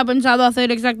tenía pensado hacer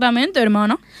exactamente,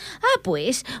 hermana?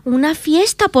 Pues una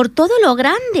fiesta por todo lo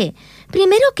grande.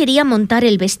 Primero quería montar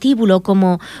el vestíbulo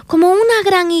como una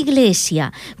gran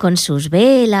iglesia, con sus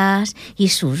velas y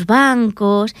sus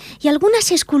bancos y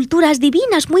algunas esculturas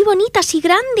divinas muy bonitas y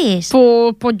grandes.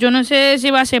 Pues yo no sé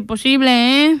si va a ser posible,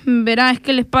 ¿eh? Verá, es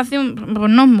que el espacio pues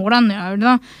no es muy grande, la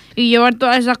verdad. Y llevar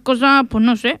todas esas cosas, pues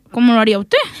no sé, ¿cómo lo haría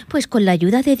usted? Pues con la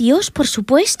ayuda de Dios, por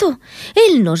supuesto.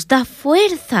 Él nos da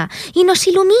fuerza y nos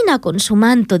ilumina con su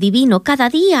manto divino cada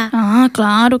día. Ah,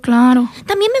 claro.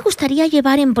 También me gustaría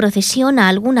llevar en procesión a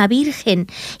alguna virgen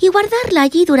y guardarla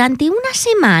allí durante una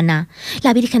semana.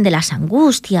 La Virgen de las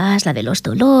Angustias, la de los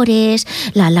Dolores,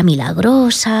 la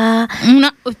Milagrosa.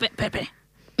 Espera.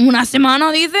 ¿Una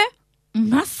semana, dice?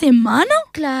 ¿Una semana?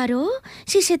 Claro,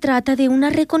 si se trata de una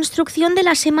reconstrucción de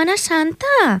la Semana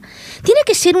Santa. Tiene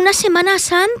que ser una Semana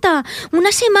Santa,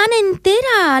 una semana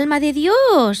entera, alma de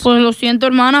Dios. Pues lo siento,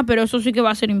 hermana, pero eso sí que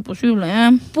va a ser imposible,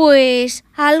 ¿eh? Pues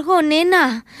algo,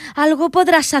 nena, algo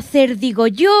podrás hacer, digo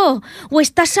yo. ¿O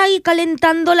estás ahí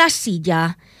calentando la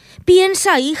silla?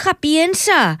 Piensa, hija,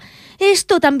 piensa.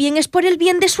 Esto también es por el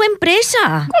bien de su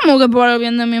empresa. ¿Cómo que por el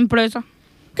bien de mi empresa?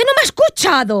 ¿Que no me ha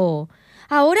escuchado?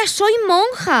 Ahora soy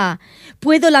monja.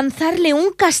 Puedo lanzarle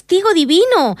un castigo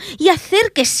divino y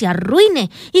hacer que se arruine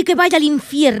y que vaya al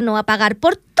infierno a pagar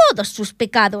por todos sus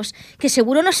pecados, que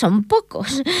seguro no son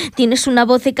pocos. Tienes una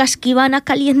voz de casquivana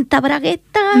calienta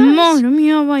braguetas. Madre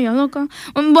mía, vaya loca.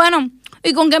 Bueno,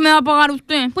 ¿y con qué me va a pagar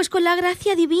usted? Pues con la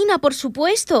gracia divina, por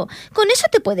supuesto. Con eso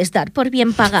te puedes dar por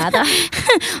bien pagada.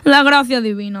 La gracia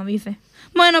divina, dice.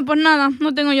 Bueno, pues nada,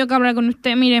 no tengo yo que hablar con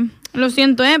usted, mire. Lo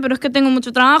siento, pero es que tengo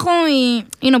mucho trabajo y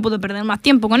no puedo perder más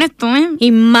tiempo con esto,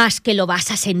 Y más que lo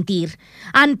vas a sentir.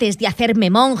 Antes de hacerme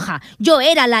monja, yo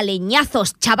era la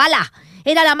leñazos, chavala.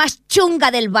 Era la más chunga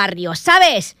del barrio,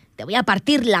 ¿sabes? Te voy a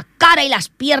partir la cara y las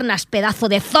piernas, pedazo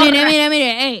de zorra.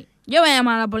 Mire, yo voy a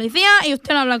llamar a la policía y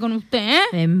usted no habla con usted, ¿eh?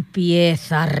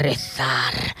 Empieza a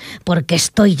rezar, porque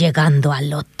estoy llegando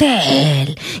al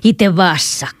hotel y te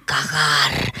vas a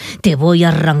cagar. Te voy a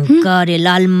arrancar el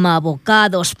alma a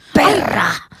bocados,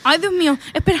 perra. Ay, Dios mío,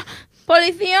 espera.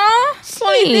 ¿Policía? Sí.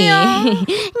 ¿Policía?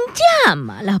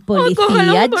 Llama a la policía,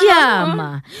 cógelo,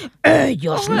 llama.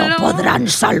 Ellos Cógelo. no podrán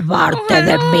salvarte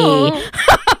de Cógelo. mí.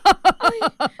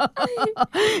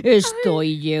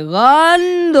 Estoy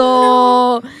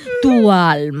llegando. Tu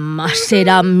alma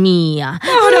será mía.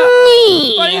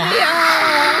 Mía.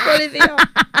 Policía.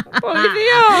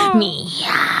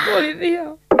 Mía. Policía.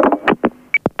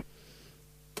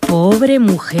 Pobre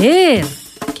mujer.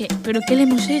 ¿Qué? ¿Pero qué le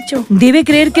hemos hecho? Debe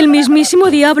creer que el mismísimo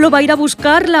diablo va a ir a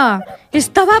buscarla.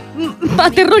 Estaba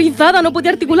aterrorizada, no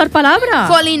podía articular palabra.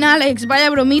 Jolín, Alex, vaya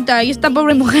bromita. Y esta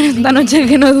pobre mujer esta noche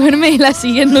que no duerme y la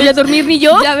siguiente. ¿No voy a dormir ni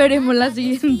yo? Ya veremos la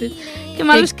siguiente. Qué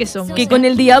malos que somos. Que con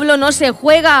el diablo no se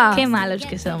juega. Qué malos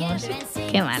que somos.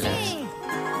 Qué malos.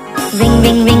 Ring,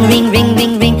 ring, ring, ring, ring,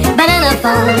 ring, ring, banana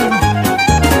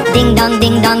phone. Ding dong,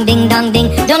 ding dong, ding dong, ding,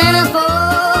 banana phone.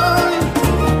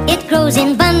 It grows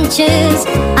in bunches,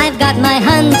 I've got my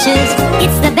hunches.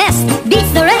 It's the best,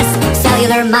 beats the rest.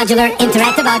 Cellular, modular,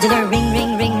 interactive, modular. Ring,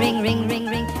 ring, ring, ring, ring, ring,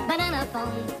 ring, banana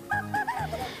phone.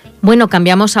 Bueno,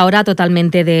 cambiamos ahora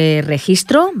totalmente de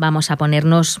registro, vamos a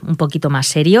ponernos un poquito más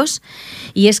serios.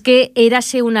 Y es que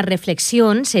Érase una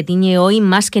reflexión se tiñe hoy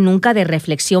más que nunca de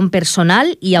reflexión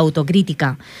personal y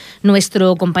autocrítica.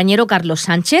 Nuestro compañero Carlos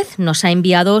Sánchez nos ha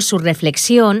enviado su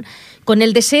reflexión con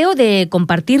el deseo de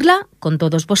compartirla con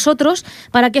todos vosotros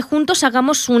para que juntos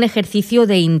hagamos un ejercicio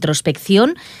de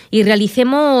introspección y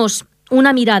realicemos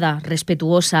una mirada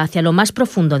respetuosa hacia lo más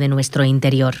profundo de nuestro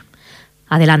interior.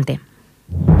 Adelante.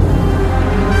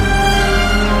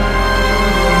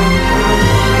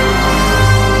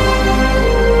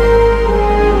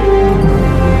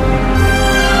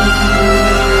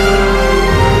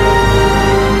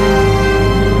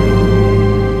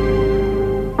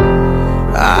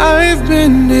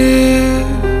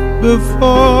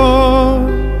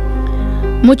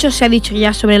 Mucho se ha dicho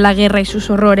ya sobre la guerra y sus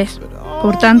horrores.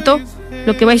 Por tanto,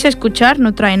 lo que vais a escuchar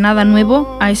no trae nada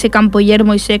nuevo a ese campo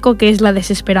yermo y seco que es la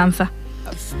desesperanza.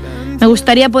 Me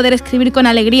gustaría poder escribir con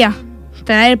alegría,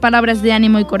 traer palabras de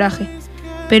ánimo y coraje,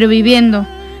 pero viviendo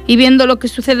Y viendo lo que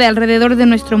sucede alrededor de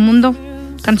nuestro mundo,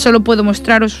 tan solo puedo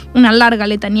mostraros una larga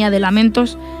letanía de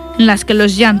lamentos en las que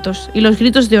los llantos y los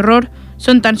gritos de horror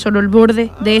son tan solo el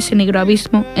borde de ese negro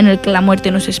abismo en el que la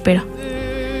muerte nos espera.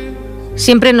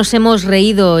 Siempre nos hemos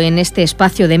reído en este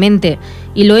espacio de mente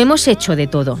y lo hemos hecho de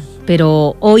todo,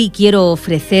 pero hoy quiero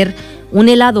ofrecer un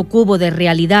helado cubo de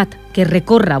realidad que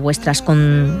recorra vuestras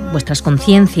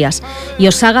conciencias y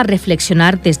os haga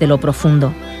reflexionar desde lo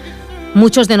profundo.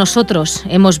 Muchos de nosotros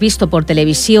hemos visto por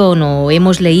televisión o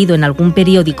hemos leído en algún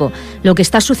periódico lo que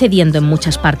está sucediendo en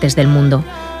muchas partes del mundo,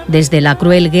 desde la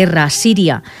cruel guerra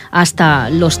siria hasta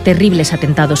los terribles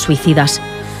atentados suicidas.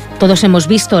 Todos hemos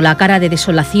visto la cara de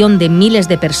desolación de miles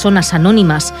de personas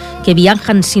anónimas que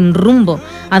viajan sin rumbo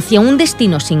hacia un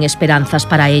destino sin esperanzas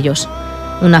para ellos.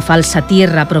 Una falsa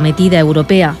tierra prometida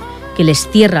europea que les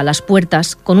cierra las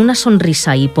puertas con una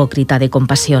sonrisa hipócrita de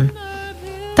compasión.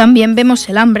 También vemos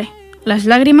el hambre, las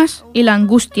lágrimas y la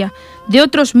angustia de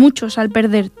otros muchos al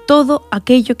perder todo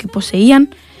aquello que poseían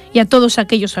y a todos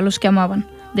aquellos a los que amaban,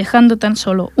 dejando tan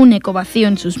solo un eco vacío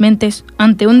en sus mentes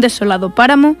ante un desolado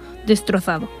páramo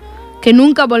destrozado, que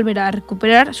nunca volverá a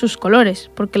recuperar sus colores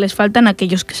porque les faltan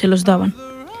aquellos que se los daban.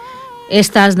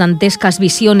 Estas dantescas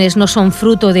visiones no son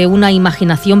fruto de una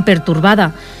imaginación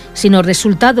perturbada, sino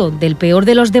resultado del peor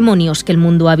de los demonios que el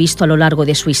mundo ha visto a lo largo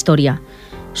de su historia.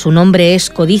 Su nombre es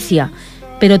codicia,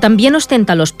 pero también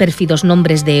ostenta los pérfidos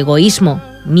nombres de egoísmo,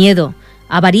 miedo,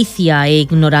 avaricia e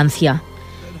ignorancia.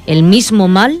 El mismo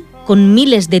mal, con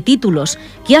miles de títulos,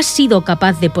 que ha sido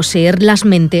capaz de poseer las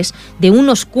mentes de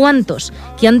unos cuantos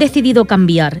que han decidido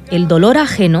cambiar el dolor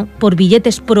ajeno por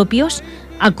billetes propios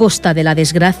a costa de la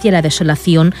desgracia y la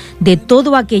desolación de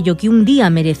todo aquello que un día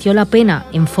mereció la pena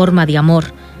en forma de amor,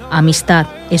 amistad,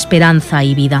 esperanza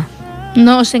y vida.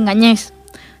 No os engañéis.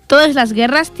 Todas las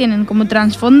guerras tienen como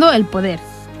trasfondo el poder,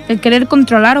 el querer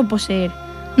controlar o poseer.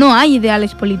 No hay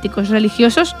ideales políticos,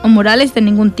 religiosos o morales de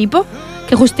ningún tipo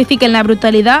que justifiquen la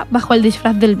brutalidad bajo el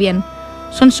disfraz del bien.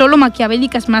 Son solo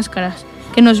maquiavélicas máscaras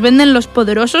que nos venden los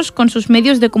poderosos con sus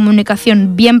medios de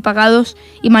comunicación bien pagados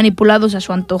y manipulados a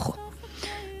su antojo.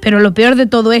 Pero lo peor de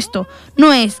todo esto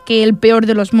no es que el peor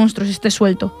de los monstruos esté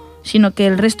suelto, sino que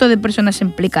el resto de personas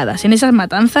implicadas en esas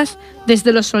matanzas,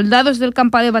 desde los soldados del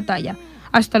campo de batalla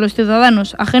hasta los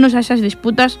ciudadanos ajenos a esas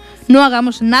disputas, no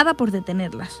hagamos nada por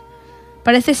detenerlas.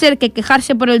 Parece ser que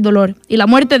quejarse por el dolor y la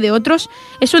muerte de otros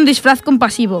es un disfraz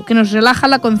compasivo que nos relaja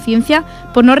la conciencia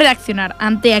por no reaccionar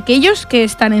ante aquellos que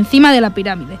están encima de la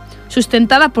pirámide,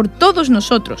 sustentada por todos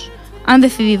nosotros, han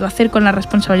decidido hacer con la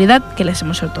responsabilidad que les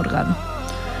hemos otorgado.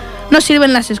 No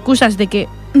sirven las excusas de que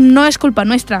no es culpa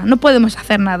nuestra, no podemos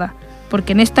hacer nada,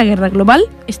 porque en esta guerra global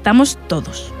estamos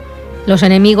todos. Los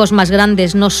enemigos más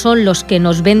grandes no son los que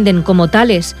nos venden como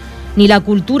tales, ni la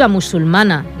cultura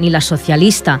musulmana, ni la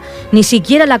socialista, ni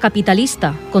siquiera la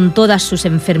capitalista, con todas sus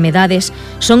enfermedades,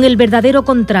 son el verdadero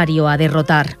contrario a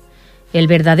derrotar. El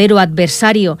verdadero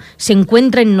adversario se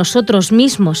encuentra en nosotros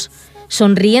mismos,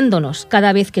 sonriéndonos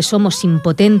cada vez que somos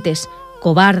impotentes,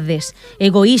 cobardes,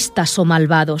 egoístas o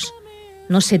malvados.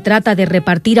 No se trata de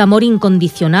repartir amor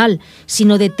incondicional,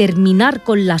 sino de terminar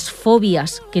con las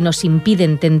fobias que nos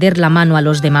impiden tender la mano a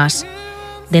los demás.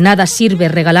 De nada sirve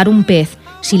regalar un pez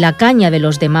si la caña de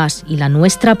los demás y la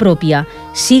nuestra propia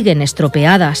siguen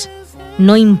estropeadas.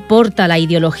 No importa la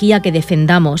ideología que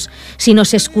defendamos, si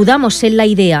nos escudamos en la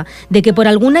idea de que por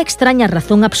alguna extraña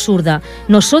razón absurda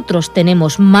nosotros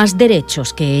tenemos más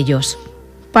derechos que ellos.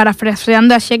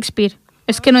 Parafraseando a Shakespeare,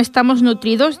 ¿es que no estamos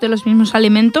nutridos de los mismos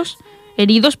alimentos,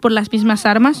 heridos por las mismas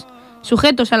armas,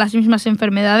 sujetos a las mismas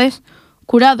enfermedades,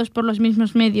 curados por los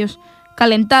mismos medios,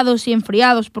 calentados y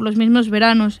enfriados por los mismos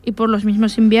veranos y por los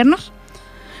mismos inviernos?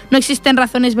 No existen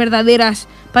razones verdaderas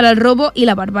para el robo y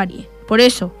la barbarie. Por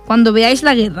eso, cuando veáis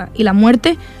la guerra y la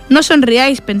muerte, no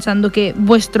sonriáis pensando que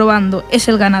vuestro bando es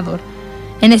el ganador.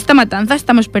 En esta matanza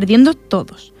estamos perdiendo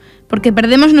todos, porque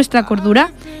perdemos nuestra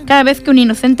cordura cada vez que un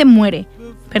inocente muere,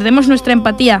 perdemos nuestra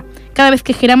empatía cada vez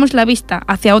que giramos la vista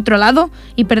hacia otro lado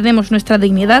y perdemos nuestra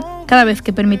dignidad cada vez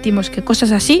que permitimos que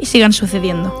cosas así sigan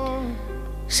sucediendo.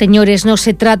 Señores, no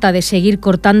se trata de seguir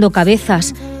cortando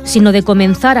cabezas, sino de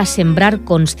comenzar a sembrar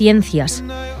conciencias.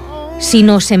 Si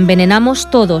nos envenenamos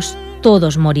todos,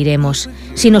 todos moriremos.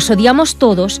 Si nos odiamos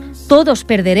todos, todos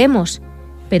perderemos.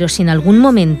 Pero si en algún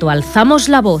momento alzamos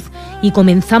la voz y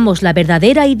comenzamos la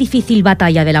verdadera y difícil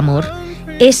batalla del amor,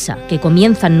 esa que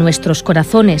comienza en nuestros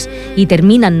corazones y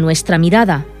termina en nuestra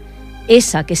mirada,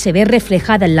 esa que se ve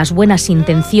reflejada en las buenas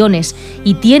intenciones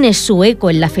y tiene su eco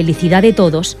en la felicidad de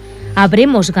todos,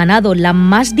 habremos ganado la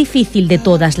más difícil de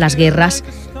todas las guerras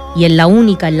y en la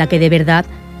única en la que de verdad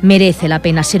merece la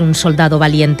pena ser un soldado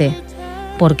valiente,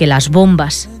 porque las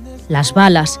bombas las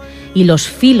balas y los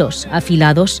filos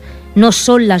afilados no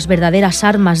son las verdaderas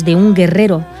armas de un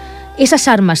guerrero, esas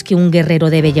armas que un guerrero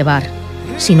debe llevar,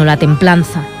 sino la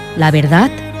templanza, la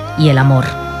verdad y el amor.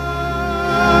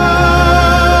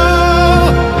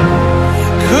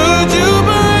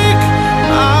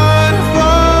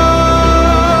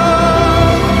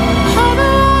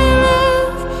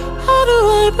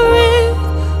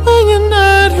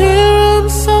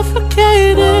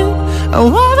 I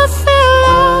wanna feel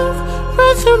love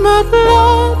run through my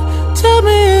blood. Tell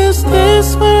me, is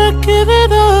this where I give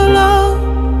it all up?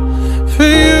 For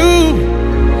you,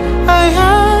 I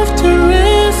have to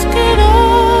risk it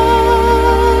all.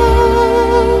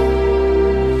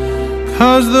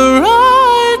 'Cause the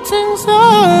writing's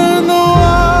on the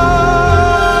wall.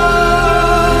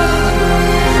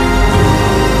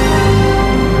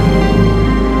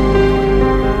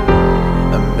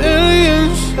 A million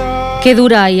shots. Qué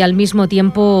dura y al mismo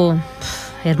tiempo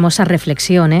hermosa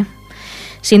reflexión, ¿eh?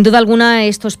 Sin duda alguna,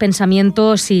 estos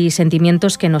pensamientos y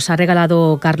sentimientos que nos ha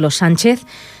regalado Carlos Sánchez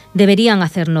deberían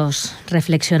hacernos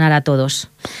reflexionar a todos.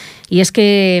 Y es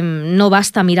que no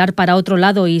basta mirar para otro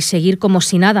lado y seguir como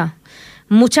si nada.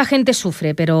 Mucha gente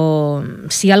sufre, pero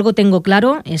si algo tengo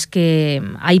claro es que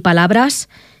hay palabras,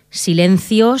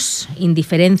 silencios,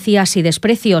 indiferencias y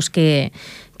desprecios que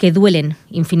duelen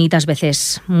infinitas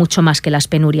veces, mucho más que las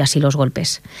penurias y los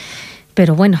golpes.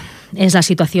 Pero bueno, es la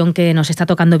situación que nos está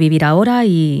tocando vivir ahora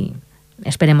y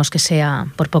esperemos que sea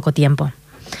por poco tiempo.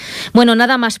 Bueno,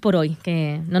 nada más por hoy,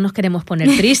 que no nos queremos poner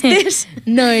tristes.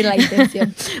 No es la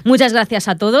intención. Muchas gracias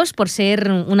a todos por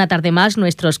ser una tarde más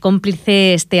nuestros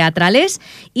cómplices teatrales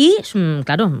y,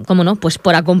 claro, cómo no, pues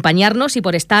por acompañarnos y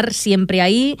por estar siempre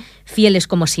ahí, fieles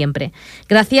como siempre.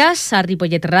 Gracias a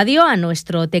Ripollet Radio, a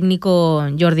nuestro técnico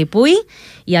Jordi Puy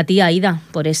y a ti, Aida,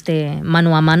 por este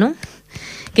mano a mano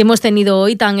que hemos tenido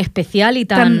hoy tan especial y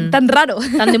tan raro.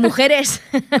 Tan de mujeres.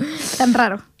 Tan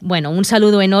raro. Bueno, un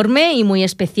saludo enorme y muy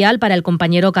especial para el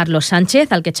compañero Carlos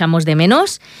Sánchez, al que echamos de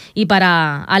menos, y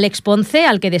para Alex Ponce,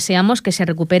 al que deseamos que se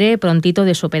recupere prontito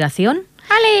de su operación.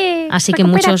 ¡Ale! Así que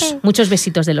muchos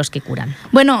besitos de los que curan.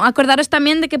 Bueno, acordaros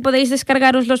también de que podéis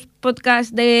descargaros los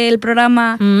podcasts del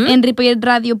programa en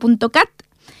ripolletradio.cat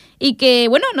y que,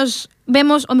 bueno, nos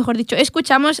vemos, o mejor dicho,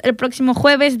 escuchamos el próximo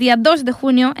jueves, día 2 de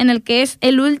junio, en el que es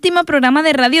el último programa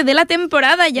de radio de la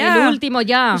temporada ya. El último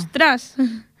ya. ¡Ostras!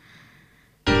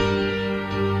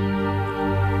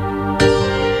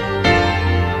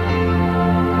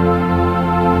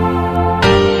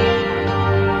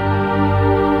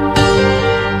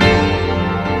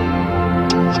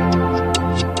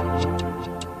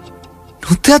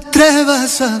 No te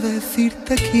atrevas a decir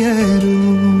te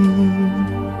quiero.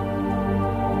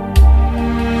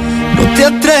 No te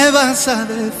atrevas a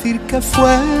decir que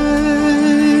fue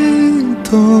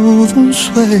todo un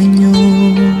sueño.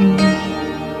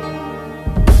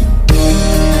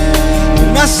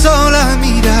 Una sola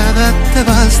mirada te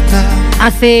basta.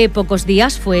 Hace pocos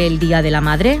días fue el Día de la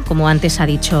Madre, como antes ha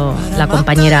dicho la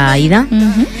compañera Aida.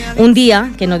 Un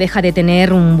día que no deja de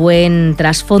tener un buen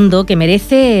trasfondo que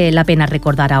merece la pena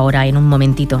recordar ahora en un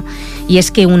momentito. Y es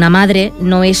que una madre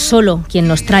no es solo quien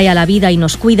nos trae a la vida y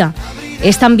nos cuida,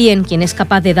 es también quien es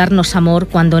capaz de darnos amor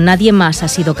cuando nadie más ha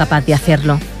sido capaz de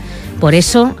hacerlo. Por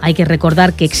eso hay que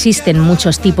recordar que existen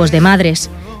muchos tipos de madres,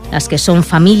 las que son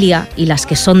familia y las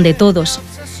que son de todos.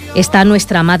 Está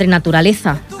nuestra madre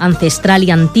naturaleza, ancestral y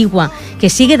antigua, que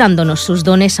sigue dándonos sus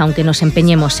dones aunque nos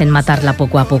empeñemos en matarla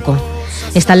poco a poco.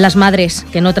 Están las madres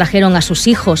que no trajeron a sus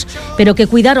hijos, pero que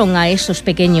cuidaron a esos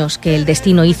pequeños que el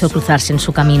destino hizo cruzarse en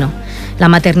su camino. La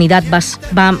maternidad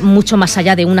va mucho más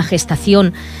allá de una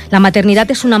gestación. La maternidad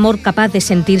es un amor capaz de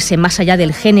sentirse más allá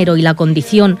del género y la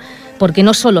condición, porque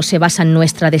no solo se basa en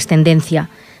nuestra descendencia.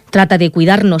 Trata de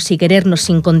cuidarnos y querernos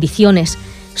sin condiciones,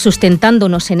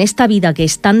 sustentándonos en esta vida que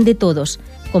es tan de todos,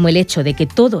 como el hecho de que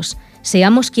todos,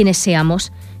 seamos quienes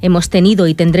seamos, hemos tenido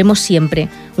y tendremos siempre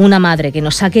una madre que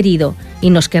nos ha querido y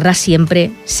nos querrá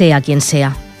siempre, sea quien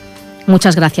sea.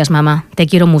 Muchas gracias, mamá. Te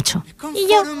quiero mucho. Y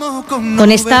yo.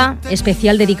 Con esta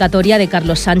especial dedicatoria de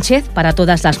Carlos Sánchez para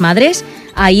todas las madres,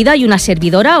 Aida y una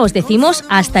servidora os decimos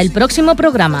hasta el próximo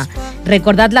programa.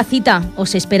 Recordad la cita,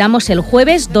 os esperamos el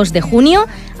jueves 2 de junio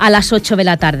a las 8 de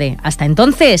la tarde. Hasta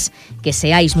entonces, que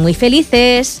seáis muy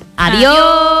felices.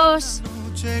 ¡Adiós!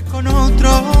 Con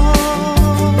otro,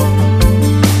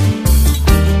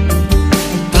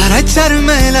 para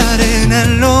echarme la arena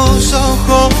en los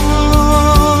ojos.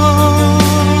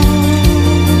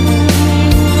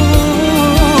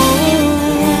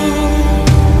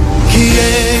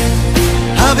 ¿Quién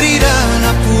abrirá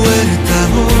la puerta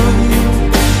hoy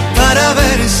para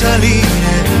ver salir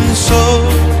el sol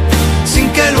sin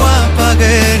que lo haga?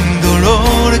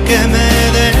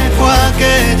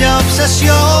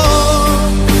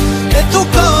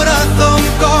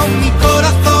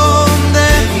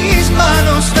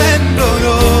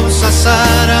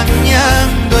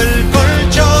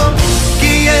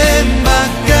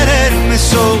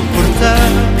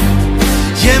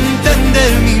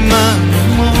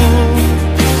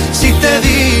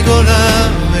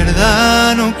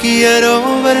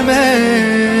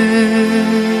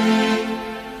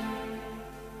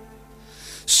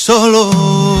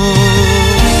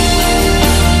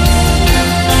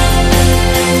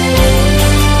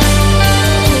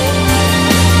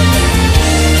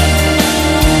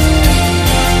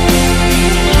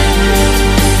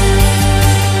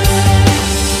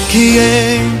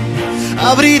 ¿Quién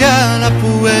abrirá la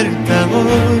puerta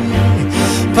hoy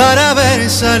para ver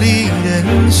salir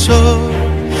el sol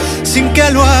sin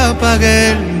que lo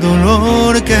apague el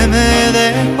dolor que me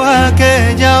dejó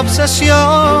aquella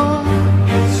obsesión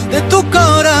de tu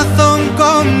corazón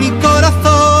con mi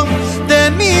corazón, de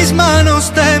mis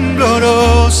manos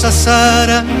temblorosas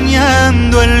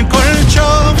arañando el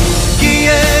colchón?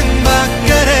 ¿Quién va a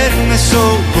quererme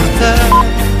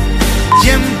soportar y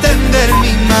entender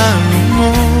mi mal